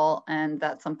people, and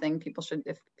that's something people should,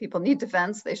 if people need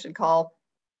defense, they should call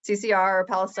CCR or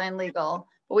Palestine Legal.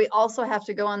 But we also have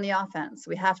to go on the offense.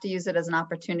 We have to use it as an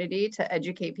opportunity to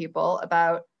educate people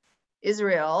about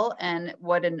Israel and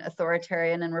what an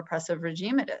authoritarian and repressive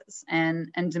regime it is,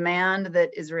 and demand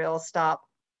that Israel stop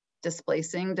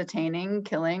displacing, detaining,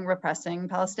 killing, repressing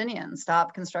Palestinians,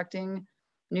 stop constructing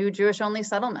new Jewish-only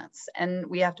settlements. And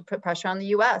we have to put pressure on the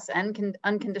US and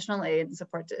unconditional aid and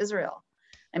support to Israel.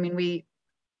 I mean,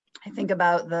 I think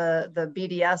about the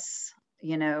BDS,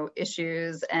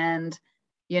 issues, and,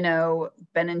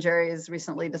 Ben and Jerry's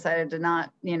recently decided to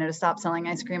not, to stop selling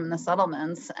ice cream in the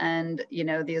settlements. And,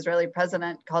 the Israeli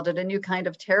president called it a new kind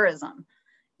of terrorism.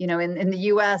 In the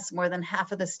US, more than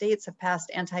half of the states have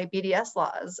passed anti-BDS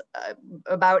laws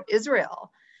about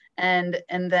Israel. And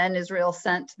then Israel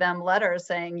sent them letters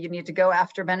saying, you need to go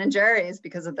after Ben and Jerry's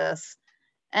because of this.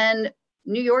 And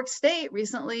New York State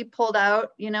recently pulled out,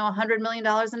 $100 million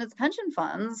in its pension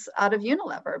funds out of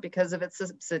Unilever because of its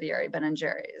subsidiary, Ben and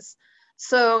Jerry's.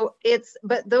 So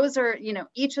but those are,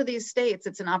 each of these states,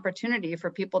 it's an opportunity for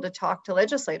people to talk to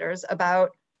legislators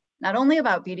about, not only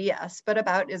about BDS, but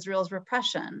about Israel's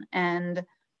repression. And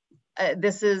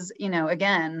this is,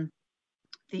 again,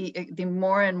 the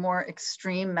more and more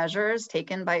extreme measures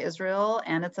taken by Israel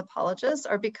and its apologists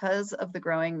are because of the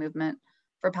growing movement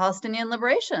for Palestinian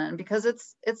liberation, because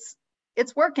it's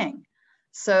working.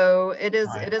 So it is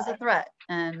a threat,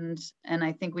 and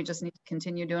I think we just need to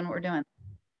continue doing what we're doing.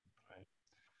 Right.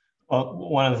 Well,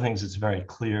 one of the things that's very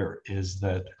clear is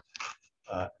that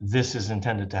this is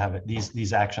intended to have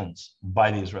these actions by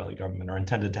the Israeli government are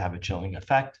intended to have a chilling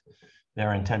effect.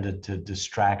 They're intended to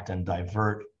distract and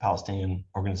divert Palestinian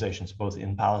organizations, both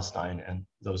in Palestine and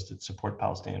those that support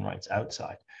Palestinian rights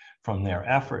outside, from their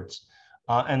efforts.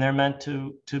 And they're meant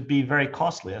to be very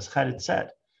costly. As Khaled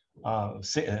said,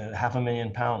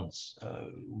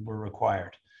 £500,000 were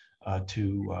required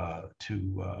to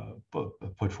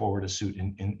put forward a suit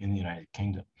in the United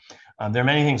Kingdom. There are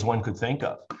many things one could think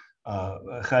of.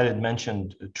 Khaled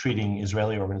mentioned treating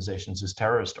Israeli organizations as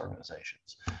terrorist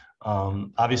organizations.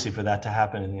 Obviously, for that to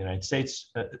happen in the United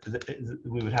States,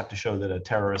 we would have to show that a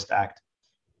terrorist act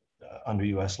under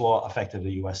US law affected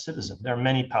a US citizen. There are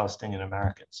many Palestinian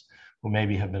Americans who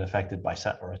maybe have been affected by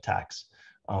settler attacks.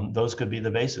 Those could be the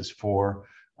basis for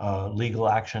legal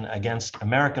action against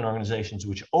American organizations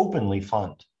which openly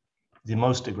fund the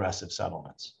most aggressive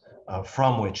settlements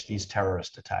from which these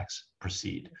terrorist attacks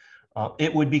proceed.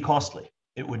 It would be costly.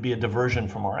 It would be a diversion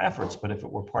from our efforts, but if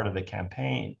it were part of a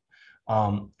campaign,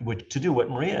 to do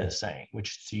what Maria is saying,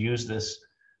 which is to use this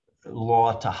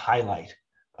law to highlight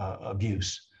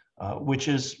abuse, which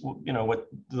is, what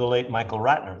the late Michael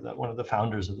Ratner, one of the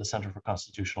founders of the Center for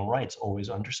Constitutional Rights, always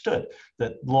understood,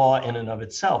 that law in and of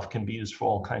itself can be used for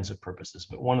all kinds of purposes.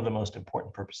 But one of the most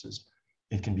important purposes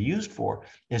it can be used for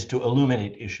is to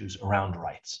illuminate issues around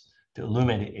rights, to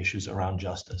illuminate issues around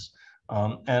justice.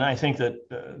 And I think that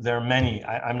there are many,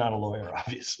 I'm not a lawyer,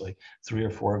 obviously, 3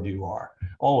 or 4 of you are,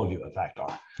 all of you, in fact,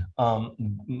 are.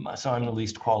 So I'm the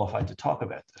least qualified to talk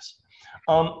about this.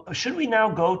 Should we now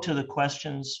go to the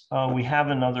questions? We have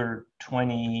another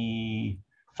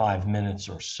 25 minutes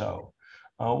or so.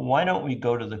 Why don't we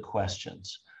go to the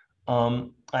questions? I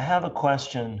have a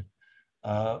question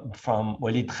from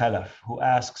Walid Khalaf, who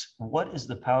asks, what is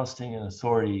the Palestinian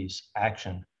Authority's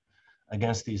action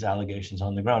against these allegations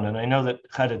on the ground? And I know that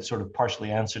Khaled sort of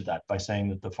partially answered that by saying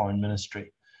that the Foreign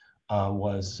Ministry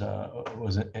was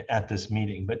at this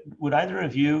meeting. But would either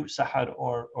of you, Sahar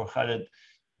or Khaled,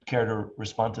 care to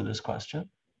respond to this question?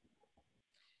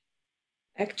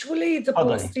 Actually, the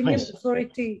Palestinian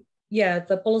Authority,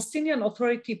 the Palestinian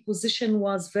Authority position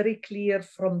was very clear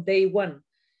from day one.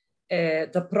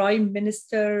 The Prime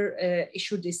Minister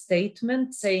issued a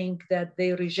statement saying that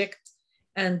they reject,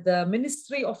 and the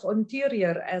Ministry of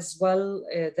Interior as well,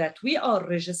 that we are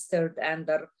registered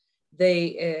under.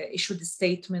 They issued a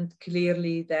statement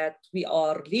clearly that we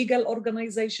are legal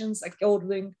organizations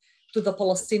according to the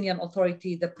Palestinian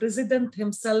Authority. The president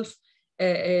himself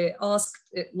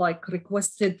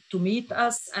requested to meet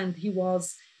us, and he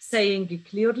was saying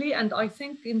clearly. And I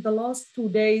think in the last 2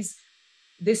 days,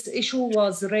 this issue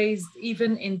was raised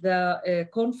even in the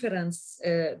conference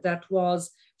that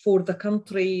was for the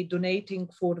country donating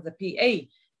for the PA,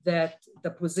 that the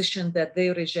position that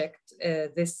they reject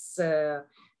this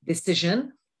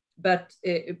decision. But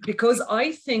because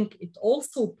I think it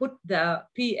also put the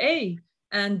PA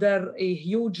under a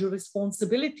huge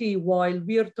responsibility while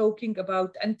we are talking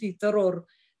about anti-terror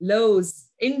laws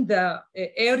in the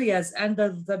areas under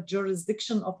the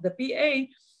jurisdiction of the PA.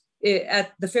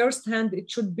 At the first hand,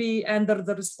 it should be under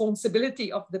the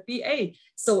responsibility of the PA.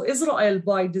 So Israel,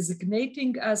 by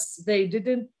designating us, they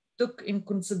didn't took in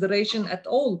consideration at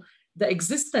all the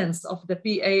existence of the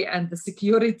PA and the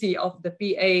security of the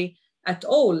PA at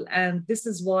all. And this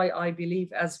is why I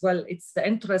believe as well, it's the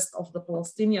interest of the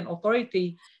Palestinian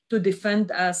Authority to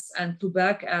defend us and to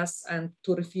back us and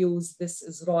to refuse this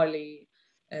Israeli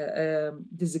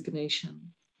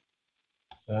designation.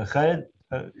 Khaled,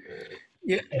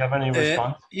 you have any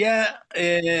response?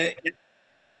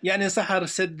 Yani Sahar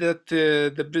said that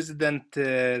the president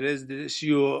raised the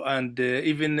issue, and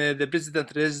even the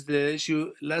president raised the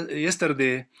issue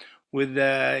yesterday with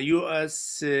the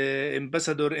U.S.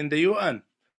 ambassador in the UN.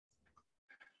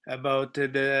 about the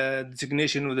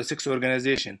designation of the six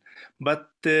organization. But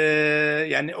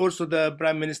also the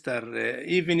Prime Minister,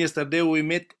 even yesterday we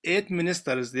met 8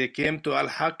 ministers. They came to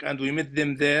Al-Haq and we met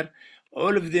them there.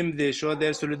 All of them, they showed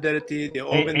their solidarity. They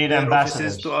opened their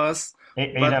offices to us.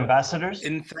 Eight ambassadors?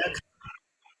 In fact,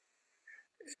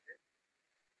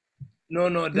 no,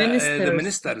 the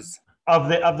ministers. Of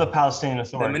the Palestinian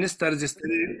Authority. The ministers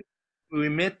yesterday, we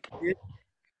met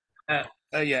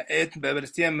 8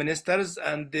 Palestinian ministers,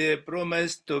 and they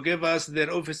promised to give us their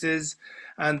offices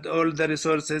and all the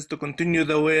resources to continue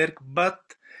the work. But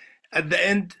at the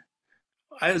end,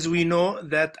 as we know,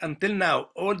 that until now,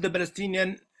 all the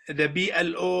Palestinian, the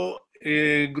PLO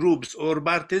groups or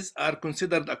parties are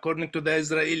considered, according to the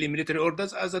Israeli military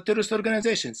orders, as a terrorist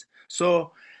organizations.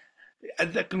 So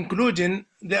at the conclusion,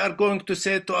 they are going to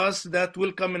say to us that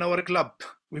we'll come in our club.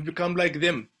 We become like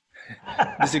them,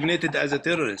 designated as a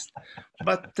terrorist.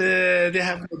 But they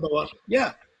have no power.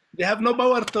 Yeah, they have no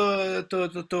power to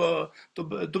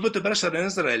put pressure on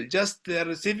Israel. Just they're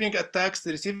receiving attacks,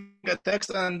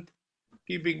 and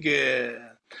keeping.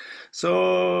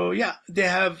 So yeah, they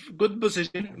have good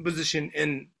position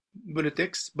in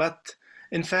politics, but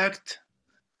in fact,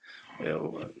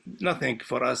 nothing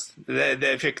for us.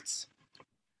 The effects.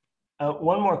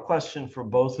 One more question for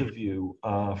both of you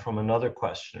from another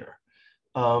questioner.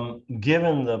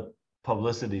 Given the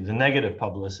publicity, the negative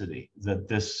publicity that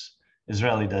this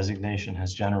Israeli designation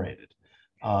has generated,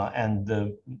 and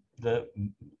the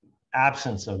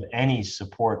absence of any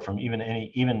support from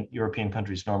even European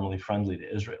countries normally friendly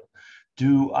to Israel,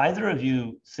 do either of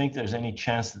you think there's any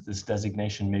chance that this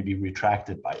designation may be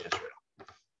retracted by Israel?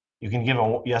 You can give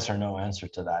a yes or no answer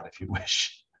to that if you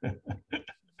wish.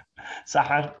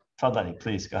 Sahar, Fadali,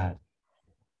 please go ahead.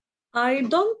 I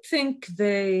don't think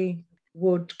they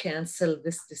would cancel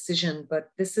this decision,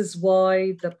 but this is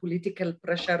why the political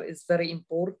pressure is very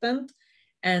important,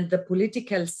 and the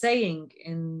political saying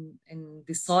in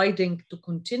deciding to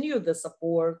continue the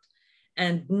support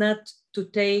and not to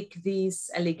take these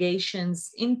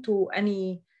allegations into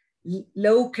any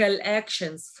local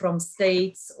actions from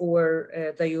states or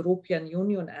the European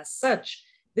Union as such.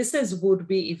 This would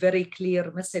be a very clear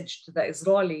message to the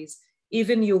Israelis.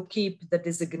 Even you keep the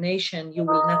designation, you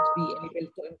will not be able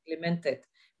to implement it.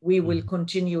 We will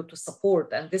continue to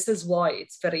support. And this is why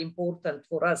it's very important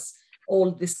for us,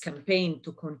 all this campaign,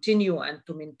 to continue and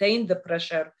to maintain the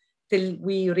pressure till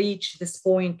we reach this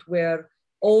point where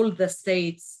all the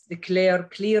states declare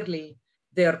clearly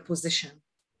their position.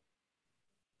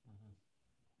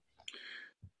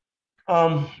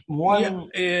 Go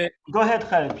ahead,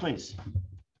 Khaled, please.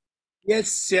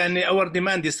 Yes, and our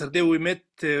demand yesterday, we met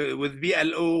with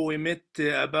PLO, we met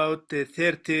about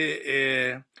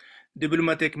 30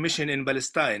 diplomatic mission in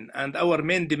Palestine. And our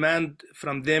main demand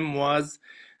from them was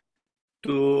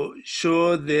to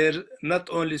show their not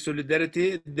only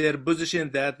solidarity, their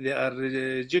position that they are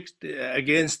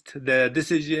against the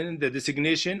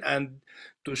designation, and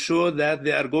to show that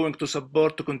they are going to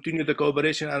support, to continue the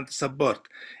cooperation and support.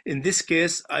 In this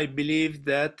case, I believe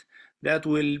that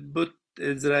will put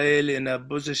Israel in a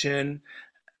position,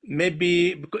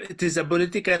 maybe because it is a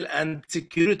political and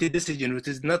security decision, which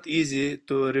is not easy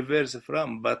to reverse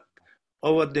from, but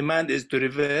our demand is to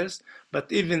reverse.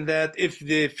 But even that, if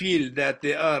they feel that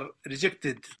they are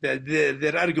rejected, that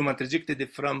their argument rejected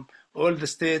from all the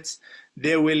states,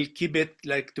 they will keep it,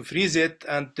 like to freeze it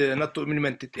and not to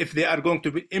implement it. If they are going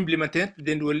to implement it,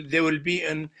 then they will be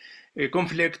in a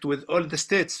conflict with all the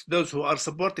states, those who are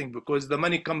supporting, because the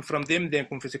money comes from them, they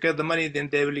confiscate the money, then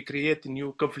they will create a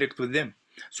new conflict with them.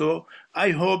 So I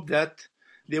hope that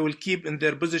they will keep in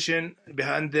their position,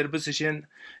 behind their position,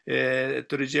 to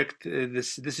reject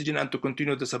this decision and to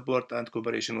continue the support and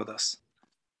cooperation with us.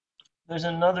 There's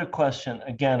another question.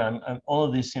 Again, all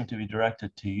of these seem to be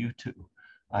directed to you two.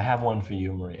 I have one for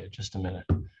you, Maria, just a minute.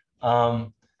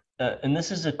 And this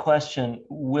is a question,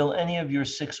 will any of your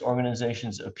 6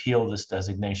 organizations appeal this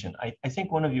designation? I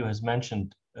think one of you has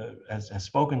mentioned, has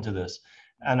spoken to this,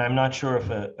 and I'm not sure if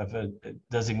a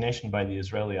designation by the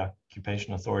Israeli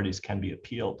occupation authorities can be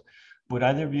appealed. Would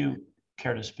either of you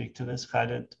care to speak to this,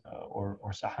 Khaled or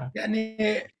Sahar?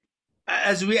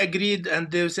 As we agreed, and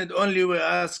they said only we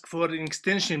ask for an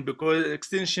extension, because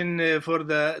extension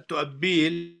to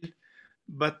appeal,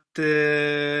 but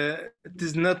it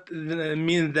does not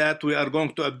mean that we are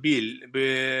going to appeal.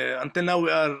 Until now,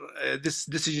 this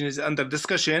decision is under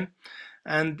discussion,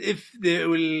 and if they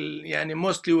will,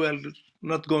 mostly we are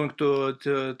not going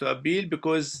to appeal,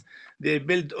 because they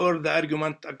build all the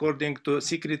argument according to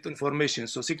secret information.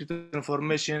 So secret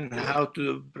information, how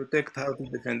to protect, how to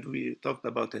defend, we talked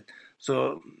about it.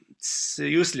 So it's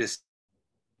useless.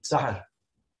 Sahar.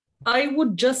 I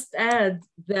would just add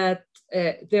that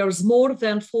there's more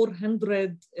than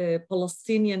 400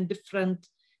 Palestinian different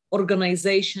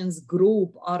organizations,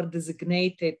 group are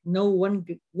designated. No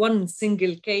one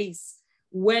single case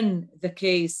when the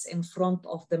case in front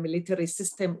of the military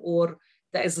system or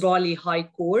the Israeli High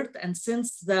Court. And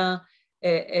since the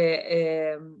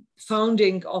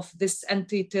founding of this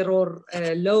anti-terror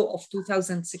law of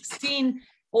 2016,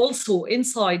 also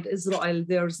inside Israel,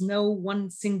 there's no one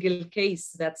single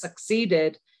case that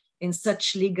succeeded in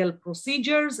such legal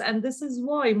procedures. And this is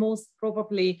why most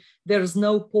probably there's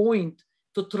no point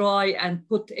to try and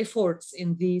put efforts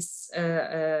in these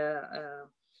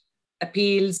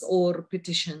appeals or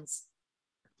petitions.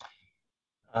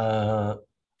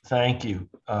 Thank you,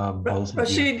 both of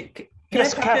you.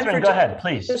 Yes, Catherine, go ahead,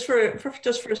 please. Just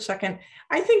for a second,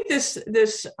 I think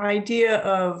this idea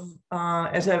of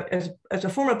as a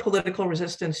form of political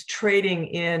resistance, trading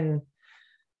in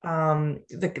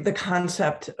the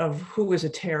concept of who is a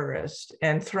terrorist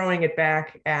and throwing it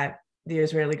back at the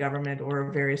Israeli government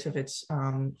or various of its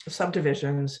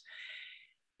subdivisions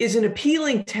is an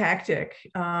appealing tactic.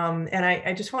 And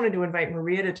I just wanted to invite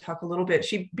Maria to talk a little bit.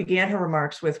 She began her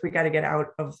remarks with, we got to get out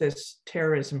of this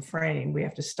terrorism frame. We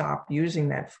have to stop using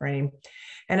that frame.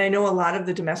 And I know a lot of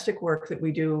the domestic work that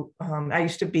we do, I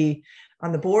used to be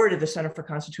on the board of the Center for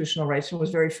Constitutional Rights and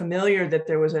was very familiar that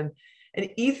there was an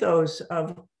ethos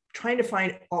of trying to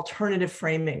find alternative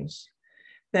framings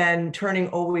than turning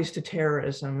always to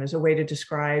terrorism as a way to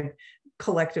describe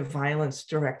collective violence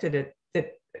directed at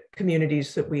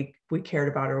communities that we cared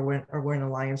about or were in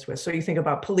alliance with. So you think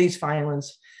about police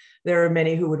violence, there are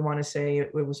many who would want to say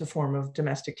it was a form of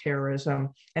domestic terrorism.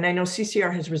 And I know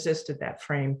CCR has resisted that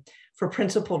frame for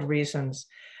principled reasons.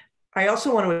 I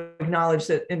also want to acknowledge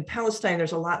that in Palestine,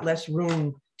 there's a lot less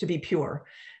room to be pure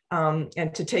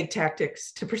and to take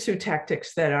tactics, to pursue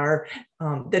tactics that are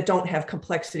that don't have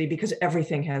complexity, because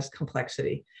everything has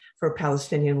complexity for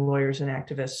Palestinian lawyers and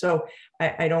activists. So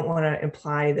I don't want to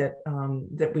imply that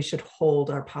that we should hold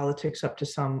our politics up to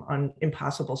some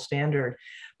impossible standard,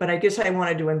 but I guess I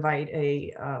wanted to invite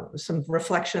some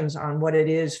reflections on what it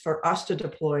is for us to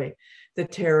deploy the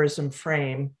terrorism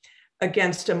frame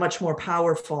against a much more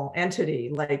powerful entity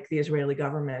like the Israeli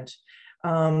government,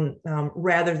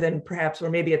 rather than perhaps, or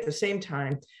maybe at the same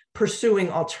time, pursuing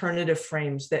alternative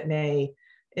frames that may,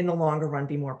 in the longer run,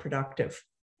 be more productive.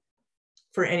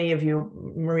 For any of you,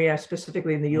 Maria,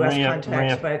 specifically in the US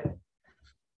context, but.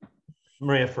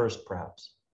 Maria first,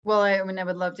 perhaps. Well, I mean, I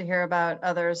would love to hear about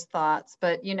others' thoughts,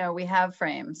 but we have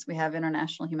frames. We have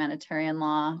international humanitarian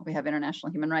law, we have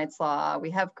international human rights law, we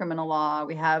have criminal law,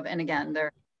 we have, and again,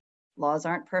 their laws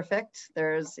aren't perfect.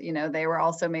 There's, they were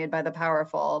also made by the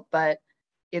powerful, but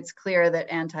it's clear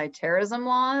that anti-terrorism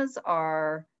laws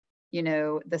are,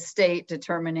 the state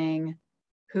determining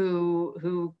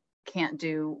who can't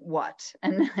do what,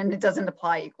 and it doesn't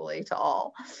apply equally to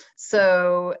all.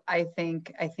 So I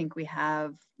think we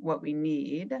have what we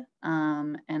need,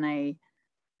 and I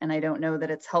don't know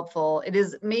that it's helpful. It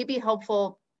is maybe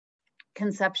helpful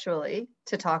conceptually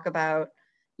to talk about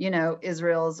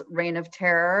Israel's reign of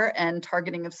terror and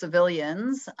targeting of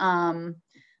civilians,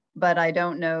 but I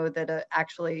don't know that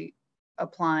actually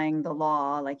applying the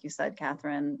law, like you said,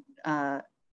 Catherine, to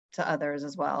others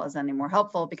as well is any more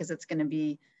helpful, because it's going to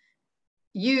be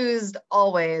used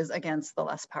always against the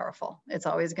less powerful. It's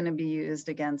always going to be used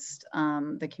against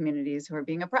the communities who are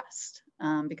being oppressed,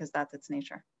 because that's its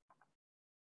nature.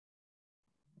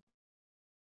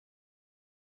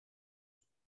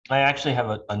 I actually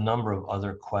have a number of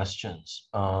other questions,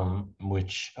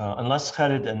 which, unless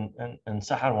Khaled and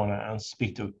Sahar want to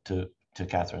speak to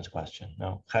Catherine's question.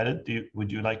 No, Khaled, would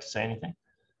you like to say anything?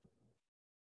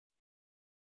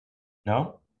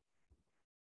 No?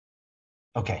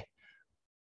 Okay.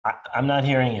 I'm not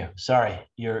hearing you. Sorry,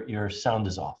 your sound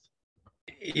is off.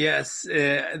 Yes,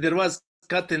 there was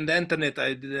cut in the internet.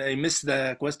 I missed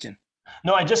the question.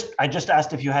 No, I just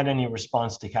asked if you had any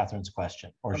response to Catherine's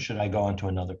question, or should I go on to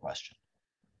another question?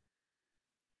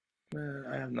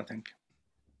 I have nothing.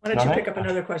 Why don't you pick up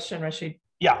another question, Rashid?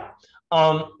 Yeah.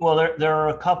 Well, there are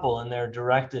a couple, and they're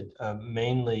directed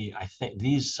mainly. I think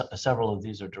several of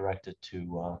these are directed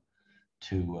to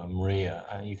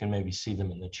Maria. You can maybe see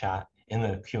them in the chat, in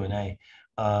the Q&A.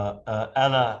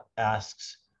 Ella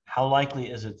asks, how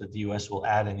likely is it that the US will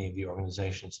add any of the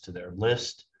organizations to their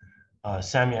list?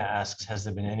 Samia asks, has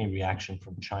there been any reaction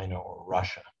from China or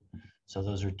Russia? So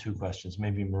those are two questions.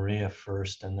 Maybe Maria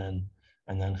first, and then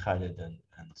Khaled and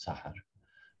Sahar.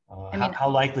 How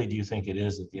likely do you think it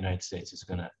is that the United States is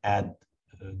going to add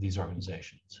these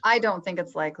organizations? I don't think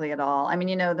it's likely at all. I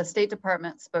mean, the State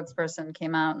Department spokesperson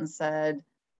came out and said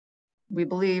we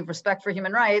believe respect for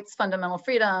human rights, fundamental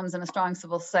freedoms, and a strong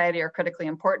civil society are critically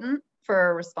important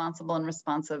for responsible and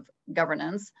responsive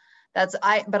governance. But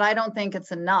I don't think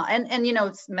it's enough. And you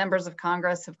know, members of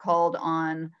Congress have called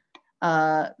on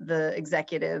the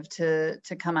executive to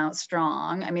come out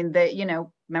strong. I mean, they, you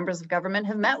know, members of government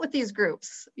have met with these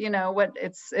groups. You know,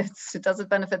 it doesn't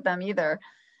benefit them either.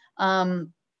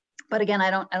 But again, I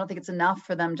don't think it's enough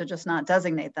for them to just not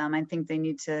designate them. I think they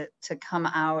need to come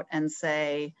out and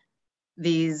say,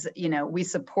 these, you know, we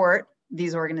support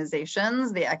these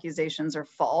organizations. The accusations are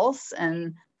false,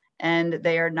 and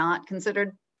they are not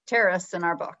considered terrorists in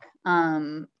our book.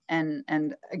 And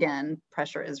again,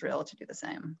 pressure Israel to do the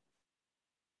same.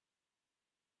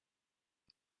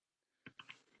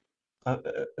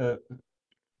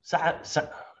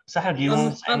 Sahar, do you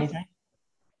want to say anything?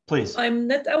 Please. I'm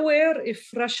not aware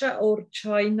if Russia or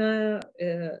China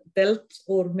dealt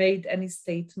or made any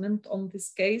statement on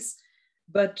this case,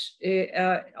 but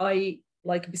I,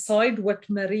 like, beside what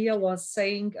Maria was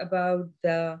saying about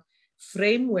the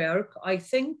framework, I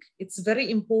think it's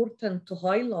very important to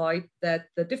highlight that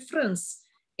the difference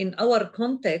in our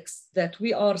context, that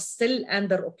we are still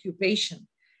under occupation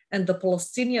and the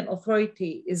Palestinian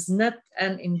Authority is not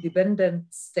an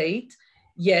independent state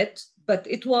yet, but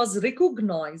it was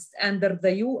recognized under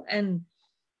the UN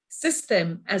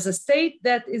system as a state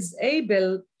that is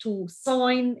able to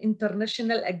sign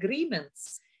international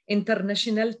agreements,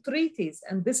 international treaties.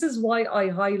 And this is why I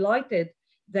highlighted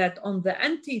that on the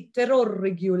anti-terror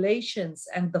regulations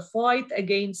and the fight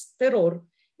against terror,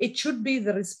 it should be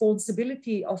the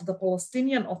responsibility of the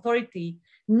Palestinian Authority,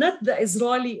 not the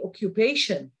Israeli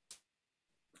occupation.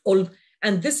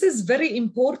 And this is very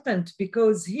important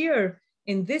because here,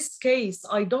 in this case,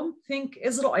 I don't think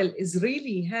Israel is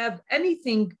really have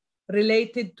anything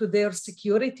related to their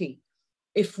security.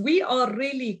 If we are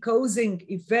really causing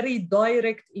a very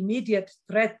direct, immediate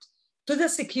threat to the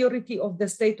security of the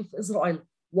state of Israel,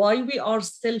 why we are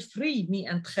still free, me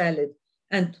and Khalid?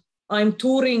 And I'm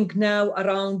touring now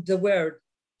around the world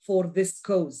for this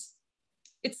cause.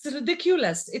 It's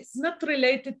ridiculous. It's not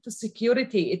related to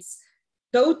security. It's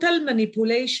total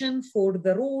manipulation for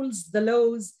the rules, the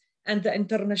laws, and the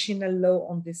international law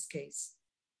on this case.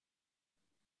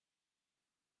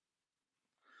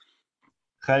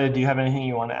 Khalid, do you have anything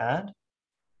you want to add?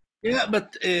 Yeah,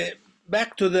 but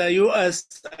back to the US,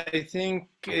 I think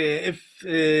if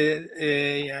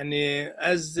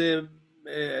as the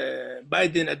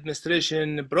Biden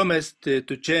administration promised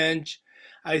to change,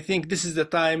 I think this is the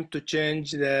time to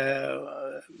change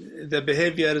the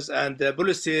behaviors and the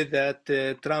policy that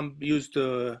Trump used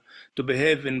to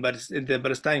behave in the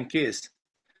Palestine case.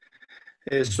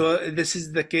 So this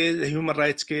is the case, the human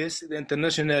rights case, the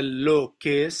international law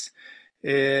case.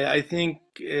 I think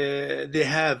they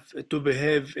have to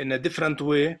behave in a different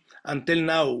way. Until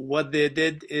now, what they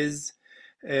did is,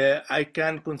 I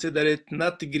can consider it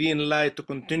not green light to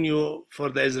continue for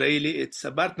the Israeli. It's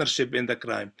a partnership in the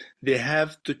crime. They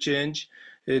have to change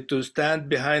to stand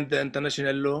behind the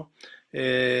international law.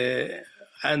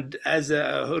 And as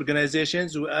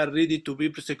organizations, we are ready to be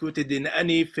prosecuted in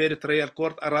any fair trial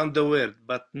court around the world,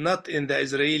 but not in the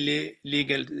Israeli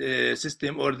legal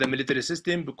system or the military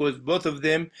system, because both of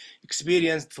them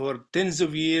experienced for tens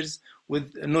of years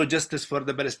with no justice for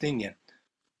the Palestinian.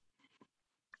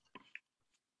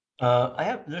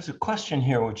 There's a question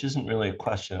here, which isn't really a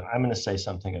question. I'm going to say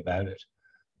something about it.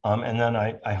 And then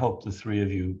I hope the three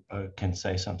of you can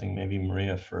say something, maybe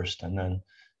Maria first, and then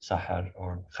Sahar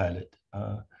or Khalid.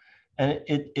 And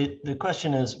the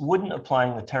question is, wouldn't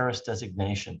applying the terrorist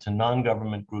designation to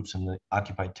non-government groups in the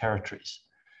occupied territories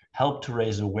help to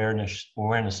raise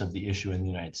awareness of the issue in the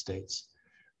United States?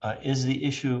 Is the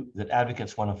issue that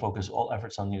advocates want to focus all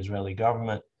efforts on the Israeli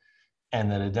government, and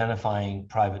that identifying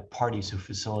private parties who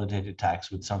facilitate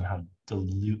attacks would somehow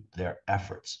dilute their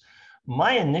efforts?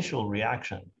 My initial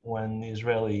reaction when the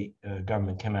Israeli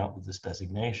government came out with this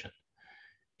designation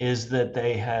is that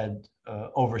they had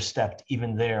overstepped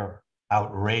even their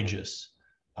outrageous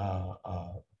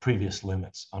previous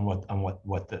limits on what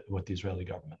the Israeli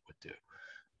government would do.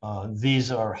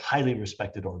 These are highly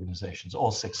respected organizations,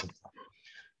 all six of them.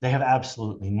 They have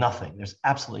absolutely nothing. There's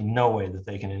absolutely no way that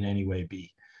they can in any way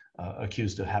be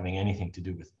accused of having anything to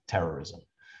do with terrorism.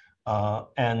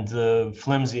 And the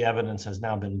flimsy evidence has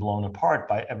now been blown apart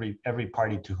by every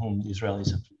party to whom the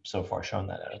Israelis have so far shown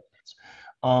that evidence.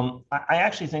 I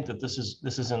actually think that this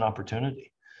is an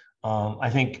opportunity. I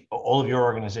think all of your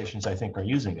organizations, I think, are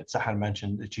using it. Sahar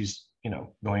mentioned that she's,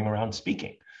 going around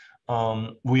speaking.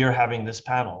 We are having this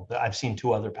panel. I've seen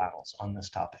two other panels on this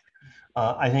topic.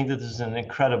 I think that this is an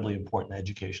incredibly important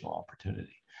educational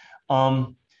opportunity.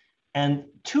 And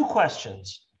two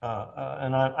questions,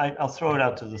 and I'll throw it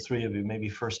out to the three of you, maybe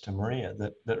first to Maria,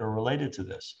 that are related to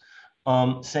this.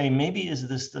 Say, maybe is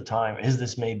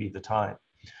this maybe the time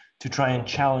to try and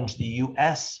challenge the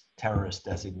US terrorist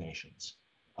designations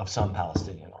of some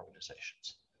Palestinian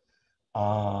organizations,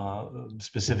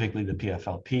 specifically the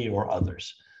PFLP or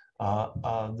others.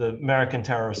 The American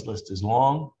terrorist list is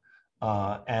long,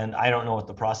 and I don't know what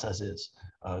the process is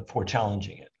for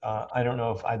challenging it. I don't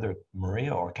know if either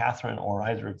Maria or Catherine or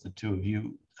either of the two of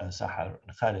you, Sahar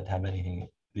and Khaled, have anything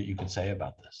that you can say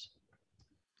about this.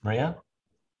 Maria?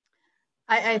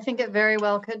 I think it very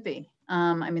well could be.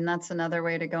 I mean, that's another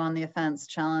way to go on the offense,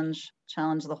 challenge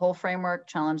the whole framework,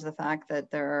 challenge the fact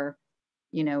that there are,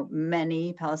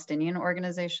 many Palestinian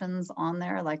organizations on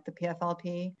there, like the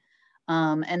PFLP.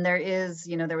 And there is,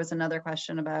 there was another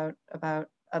question about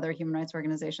other human rights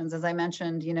organizations. As I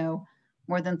mentioned,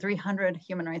 more than 300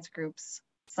 human rights groups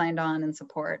signed on in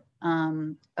support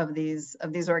of these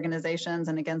organizations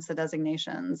and against the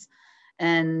designations.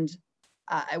 And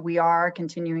we are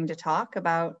continuing to talk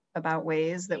about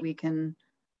ways that we can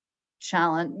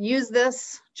challenge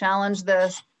this,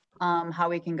 how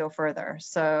we can go further.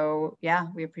 So yeah,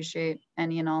 we appreciate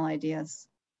any and all ideas.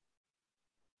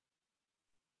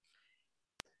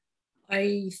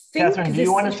 I think Catherine, do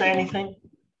you want to say anything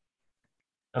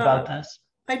about this?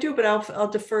 I do, but I'll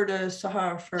defer to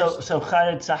Sahar first. So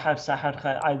Khaled,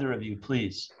 Sahar, either of you,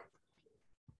 please.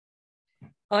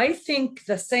 I think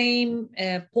the same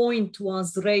point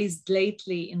was raised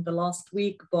lately in the last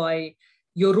week by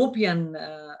European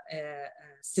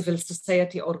civil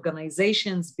society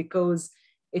organizations, because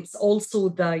it's also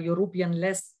the European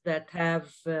list that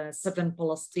have 7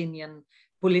 Palestinian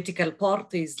political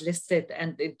parties listed,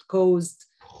 and it caused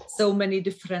so many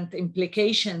different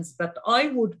implications. But I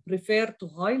would prefer to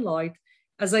highlight,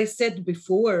 as I said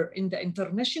before, in the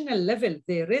international level,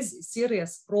 there is a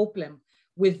serious problem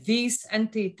with these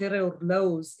anti-terror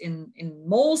laws in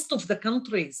most of the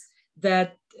countries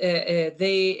that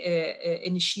they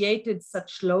initiated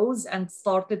such laws and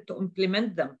started to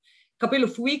implement them. A couple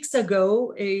of weeks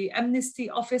ago, an Amnesty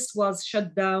office was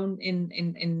shut down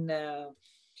in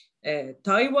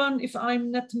Taiwan, if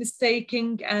I'm not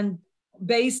mistaken, and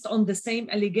based on the same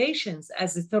allegations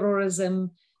as a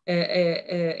terrorism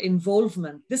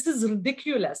involvement. This is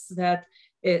ridiculous that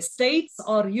states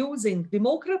are using,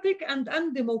 democratic and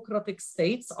undemocratic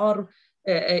states are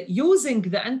using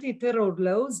the anti-terror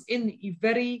laws in a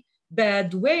very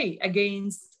bad way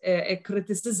against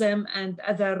criticism and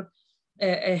other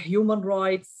human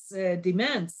rights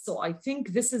demands. So I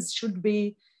think this should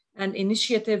be an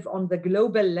initiative on the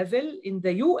global level, in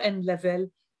the UN level,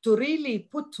 to really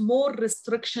put more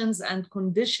restrictions and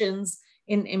conditions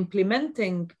in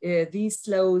implementing these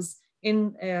laws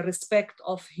in respect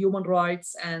of human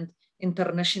rights and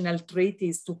international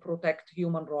treaties to protect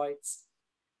human rights.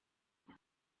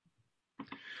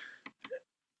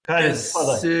 Yes,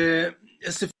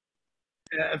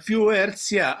 a few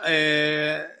words, yeah.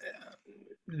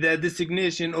 The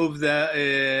designation of not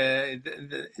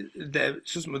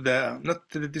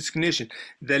the designation,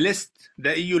 the list,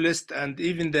 the EU list, and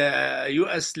even the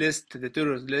US list, the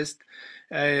terrorist list.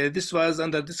 This was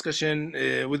under discussion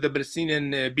with the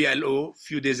Palestinian PLO a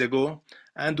few days ago,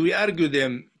 and we argued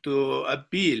them to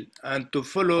appeal and to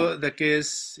follow the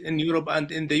case in Europe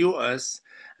and in the US.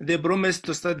 They promised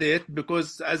to study it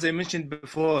because, as I mentioned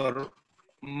before,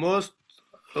 most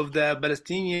of the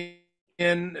Palestinian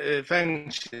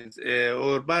functions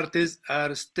or parties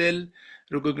are still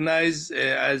recognized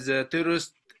as a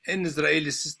terrorist in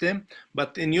Israeli system,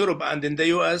 but in Europe and in the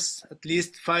US, at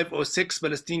least 5 or 6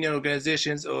 Palestinian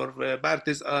organizations or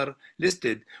parties are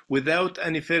listed without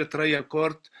any fair trial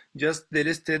court, just they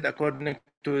listed according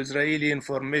to Israeli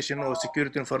information or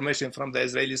security information from the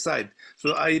Israeli side.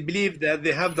 So I believe that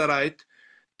they have the right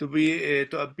to be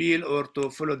to appeal or to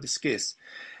follow this case.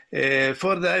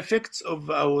 For the effects of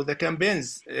the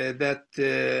campaigns that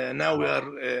now we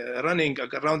are running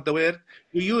around the world,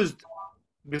 we used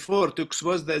before to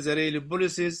expose the Israeli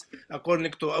policies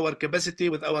according to our capacity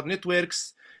with our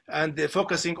networks and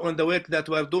focusing on the work that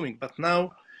we are doing. But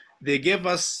now they gave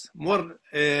us more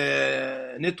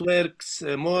networks,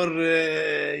 more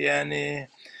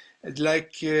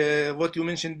like what you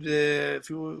mentioned a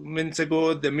few minutes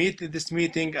ago, this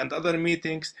meeting and other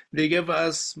meetings. They gave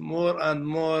us more and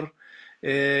more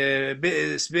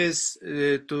space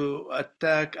to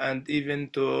attack and even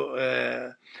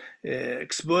to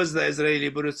expose the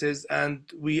Israeli policies.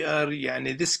 And we are,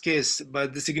 this case, by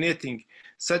designating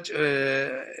such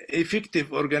an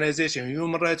effective organization,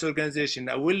 human rights organization,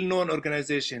 a well-known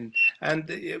organization, and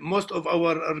most of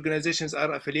our organizations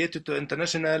are affiliated to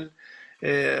international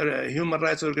human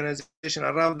rights organization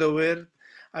around the world,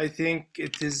 I think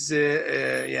it is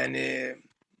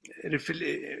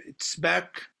it's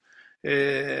back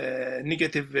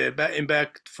negative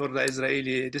impact for the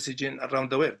Israeli decision around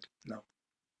the world now.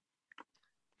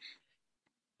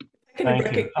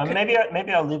 Thank you.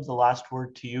 Maybe I'll leave the last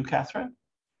word to you, Catherine.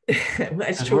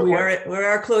 It's true. We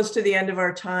are close to the end of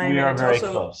our time. We are very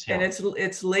close, yeah. And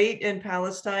it's late in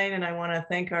Palestine, and I want to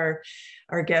thank our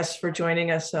guests for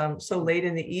joining us so late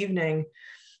in the evening.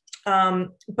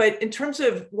 But in terms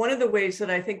of one of the ways that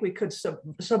I think we could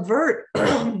subvert,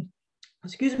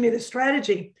 excuse me, the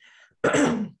strategy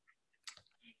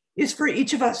is for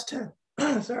each of us to,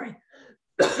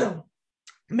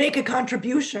 make a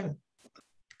contribution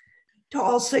to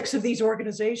all 6 of these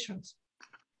organizations.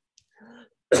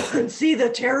 And see the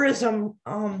terrorism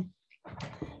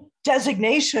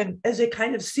designation as a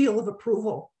kind of seal of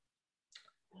approval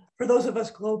for those of us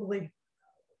globally.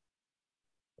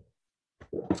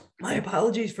 My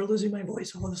apologies for losing my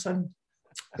voice all of a sudden.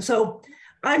 So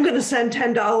I'm going to send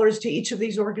 $10 to each of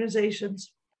these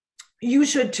organizations. You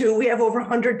should too. We have over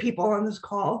 100 people on this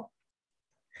call.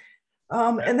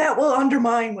 And that will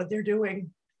undermine what they're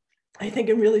doing, I think,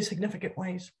 in really significant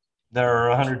ways. There are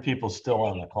 100 people still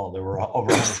on the call. There were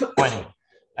over 120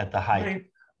 at the height.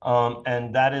 Right.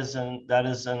 And that is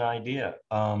an idea.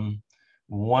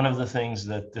 One of the things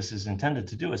that this is intended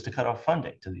to do is to cut off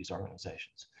funding to these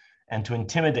organizations and to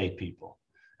intimidate people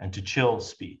and to chill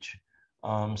speech.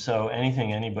 So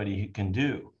anything anybody can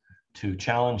do to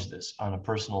challenge this on a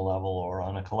personal level or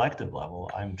on a collective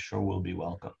level, I'm sure will be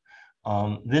welcome.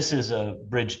 This is a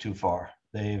bridge too far.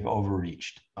 They've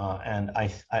overreached. And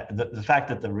the fact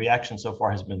that the reaction so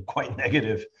far has been quite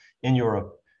negative in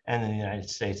Europe and in the United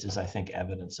States is, I think,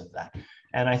 evidence of that.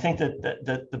 And I think that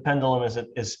the pendulum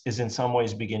is in some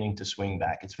ways beginning to swing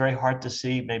back. It's very hard to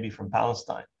see maybe from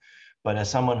Palestine, but as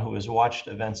someone who has watched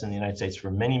events in the United States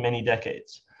for many, many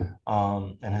decades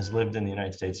and has lived in the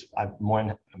United States more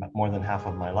than half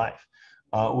of my life,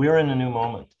 we are in a new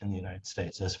moment in the United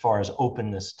States as far as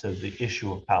openness to the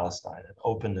issue of Palestine and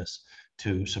openness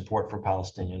to support for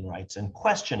Palestinian rights and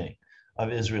questioning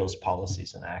of Israel's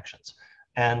policies and actions.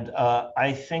 And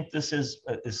I think this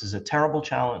is a terrible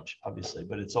challenge, obviously,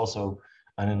 but it's also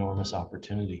an enormous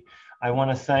opportunity. I want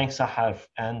to thank Sahaf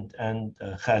and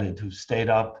Khalid, who stayed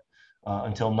up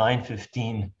until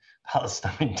 9:15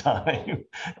 Palestine time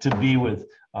to be with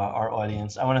our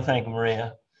audience. I want to thank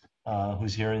Maria,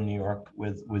 who's here in New York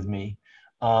with me,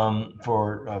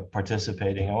 for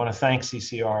participating. I want to thank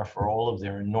CCR for all of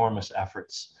their enormous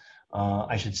efforts.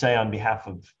 I should say on behalf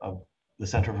of the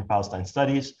Center for Palestine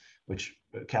Studies, which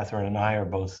Catherine and I are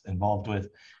both involved with,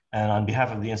 and on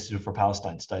behalf of the Institute for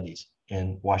Palestine Studies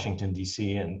in Washington,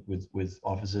 D.C., and with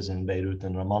offices in Beirut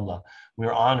and Ramallah,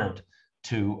 we're honored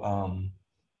to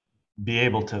be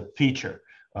able to feature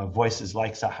voices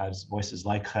like Sahad's, voices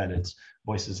like Khalid's,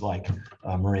 voices like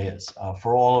Maria's,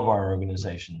 for all of our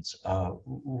organizations,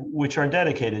 which are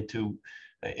dedicated to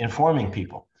informing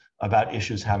people about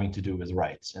issues having to do with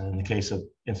rights. And in the case of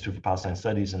Institute for Palestine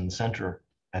Studies and the Center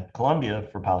at Columbia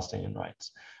for Palestinian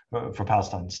rights, for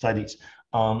Palestine Studies,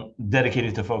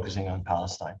 dedicated to focusing on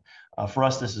Palestine. For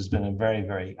us, this has been a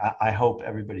very, I hope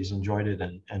everybody's enjoyed it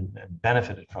and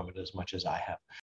benefited from it as much as I have.